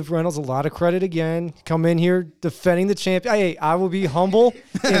got to give Reynolds a lot of credit again. Come in here defending the champion. Hey, I will be humble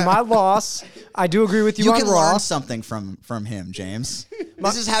in my loss. I do agree with you on Raw. You can learn something from him, James.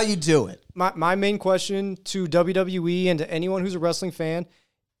 This is how you do it. My main question to WWE and to anyone who's a wrestling fan,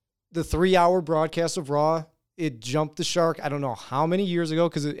 the 3-hour broadcast of Raw, it jumped the shark I don't know how many years ago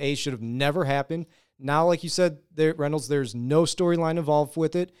because it should have never happened. Now, like you said, Reynolds, there's no storyline involved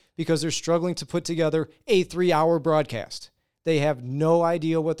with it because they're struggling to put together a 3-hour broadcast. They have no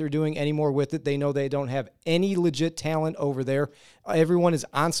idea what they're doing anymore with it. They know they don't have any legit talent over there. Everyone is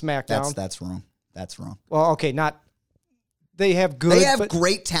on SmackDown. That's wrong. That's wrong. Well, okay, they have good. They have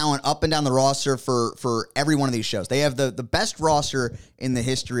great talent up and down the roster for every one of these shows. They have the best roster in the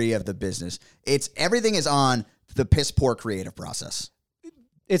history of the business. Everything is on the piss poor creative process.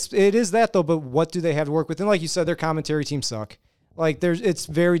 It is that though, but what do they have to work with? And like you said, their commentary team suck. Like it's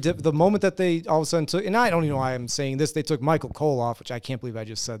very the moment that they all of a sudden took, and I don't even know why I'm saying this, they took Michael Cole off, which I can't believe I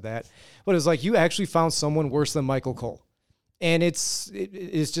just said that. But it's like you actually found someone worse than Michael Cole, and it's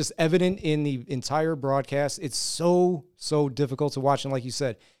just evident in the entire broadcast. It's so difficult to watch, and like you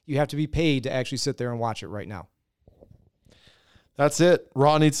said, you have to be paid to actually sit there and watch it right now. That's it.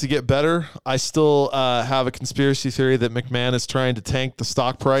 Raw needs to get better. I still have a conspiracy theory that McMahon is trying to tank the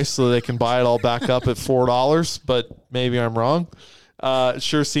stock price so they can buy it all back up at $4, but maybe I'm wrong. It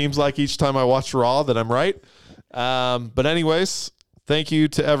sure seems like each time I watch Raw that I'm right. But anyways, thank you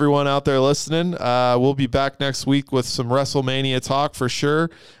to everyone out there listening. We'll be back next week with some WrestleMania talk for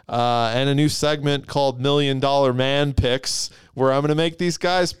sure, and a new segment called $1 Million Man Picks, where I'm going to make these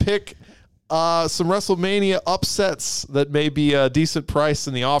guys pick some WrestleMania upsets that may be a decent price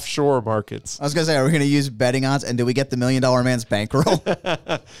in the offshore markets. I was going to say, are we going to use betting odds? And do we get the $1 Million Man's bankroll?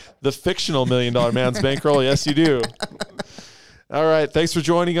 The fictional $1 Million Man's bankroll. Yes, you do. All right. Thanks for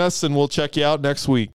joining us, and we'll check you out next week.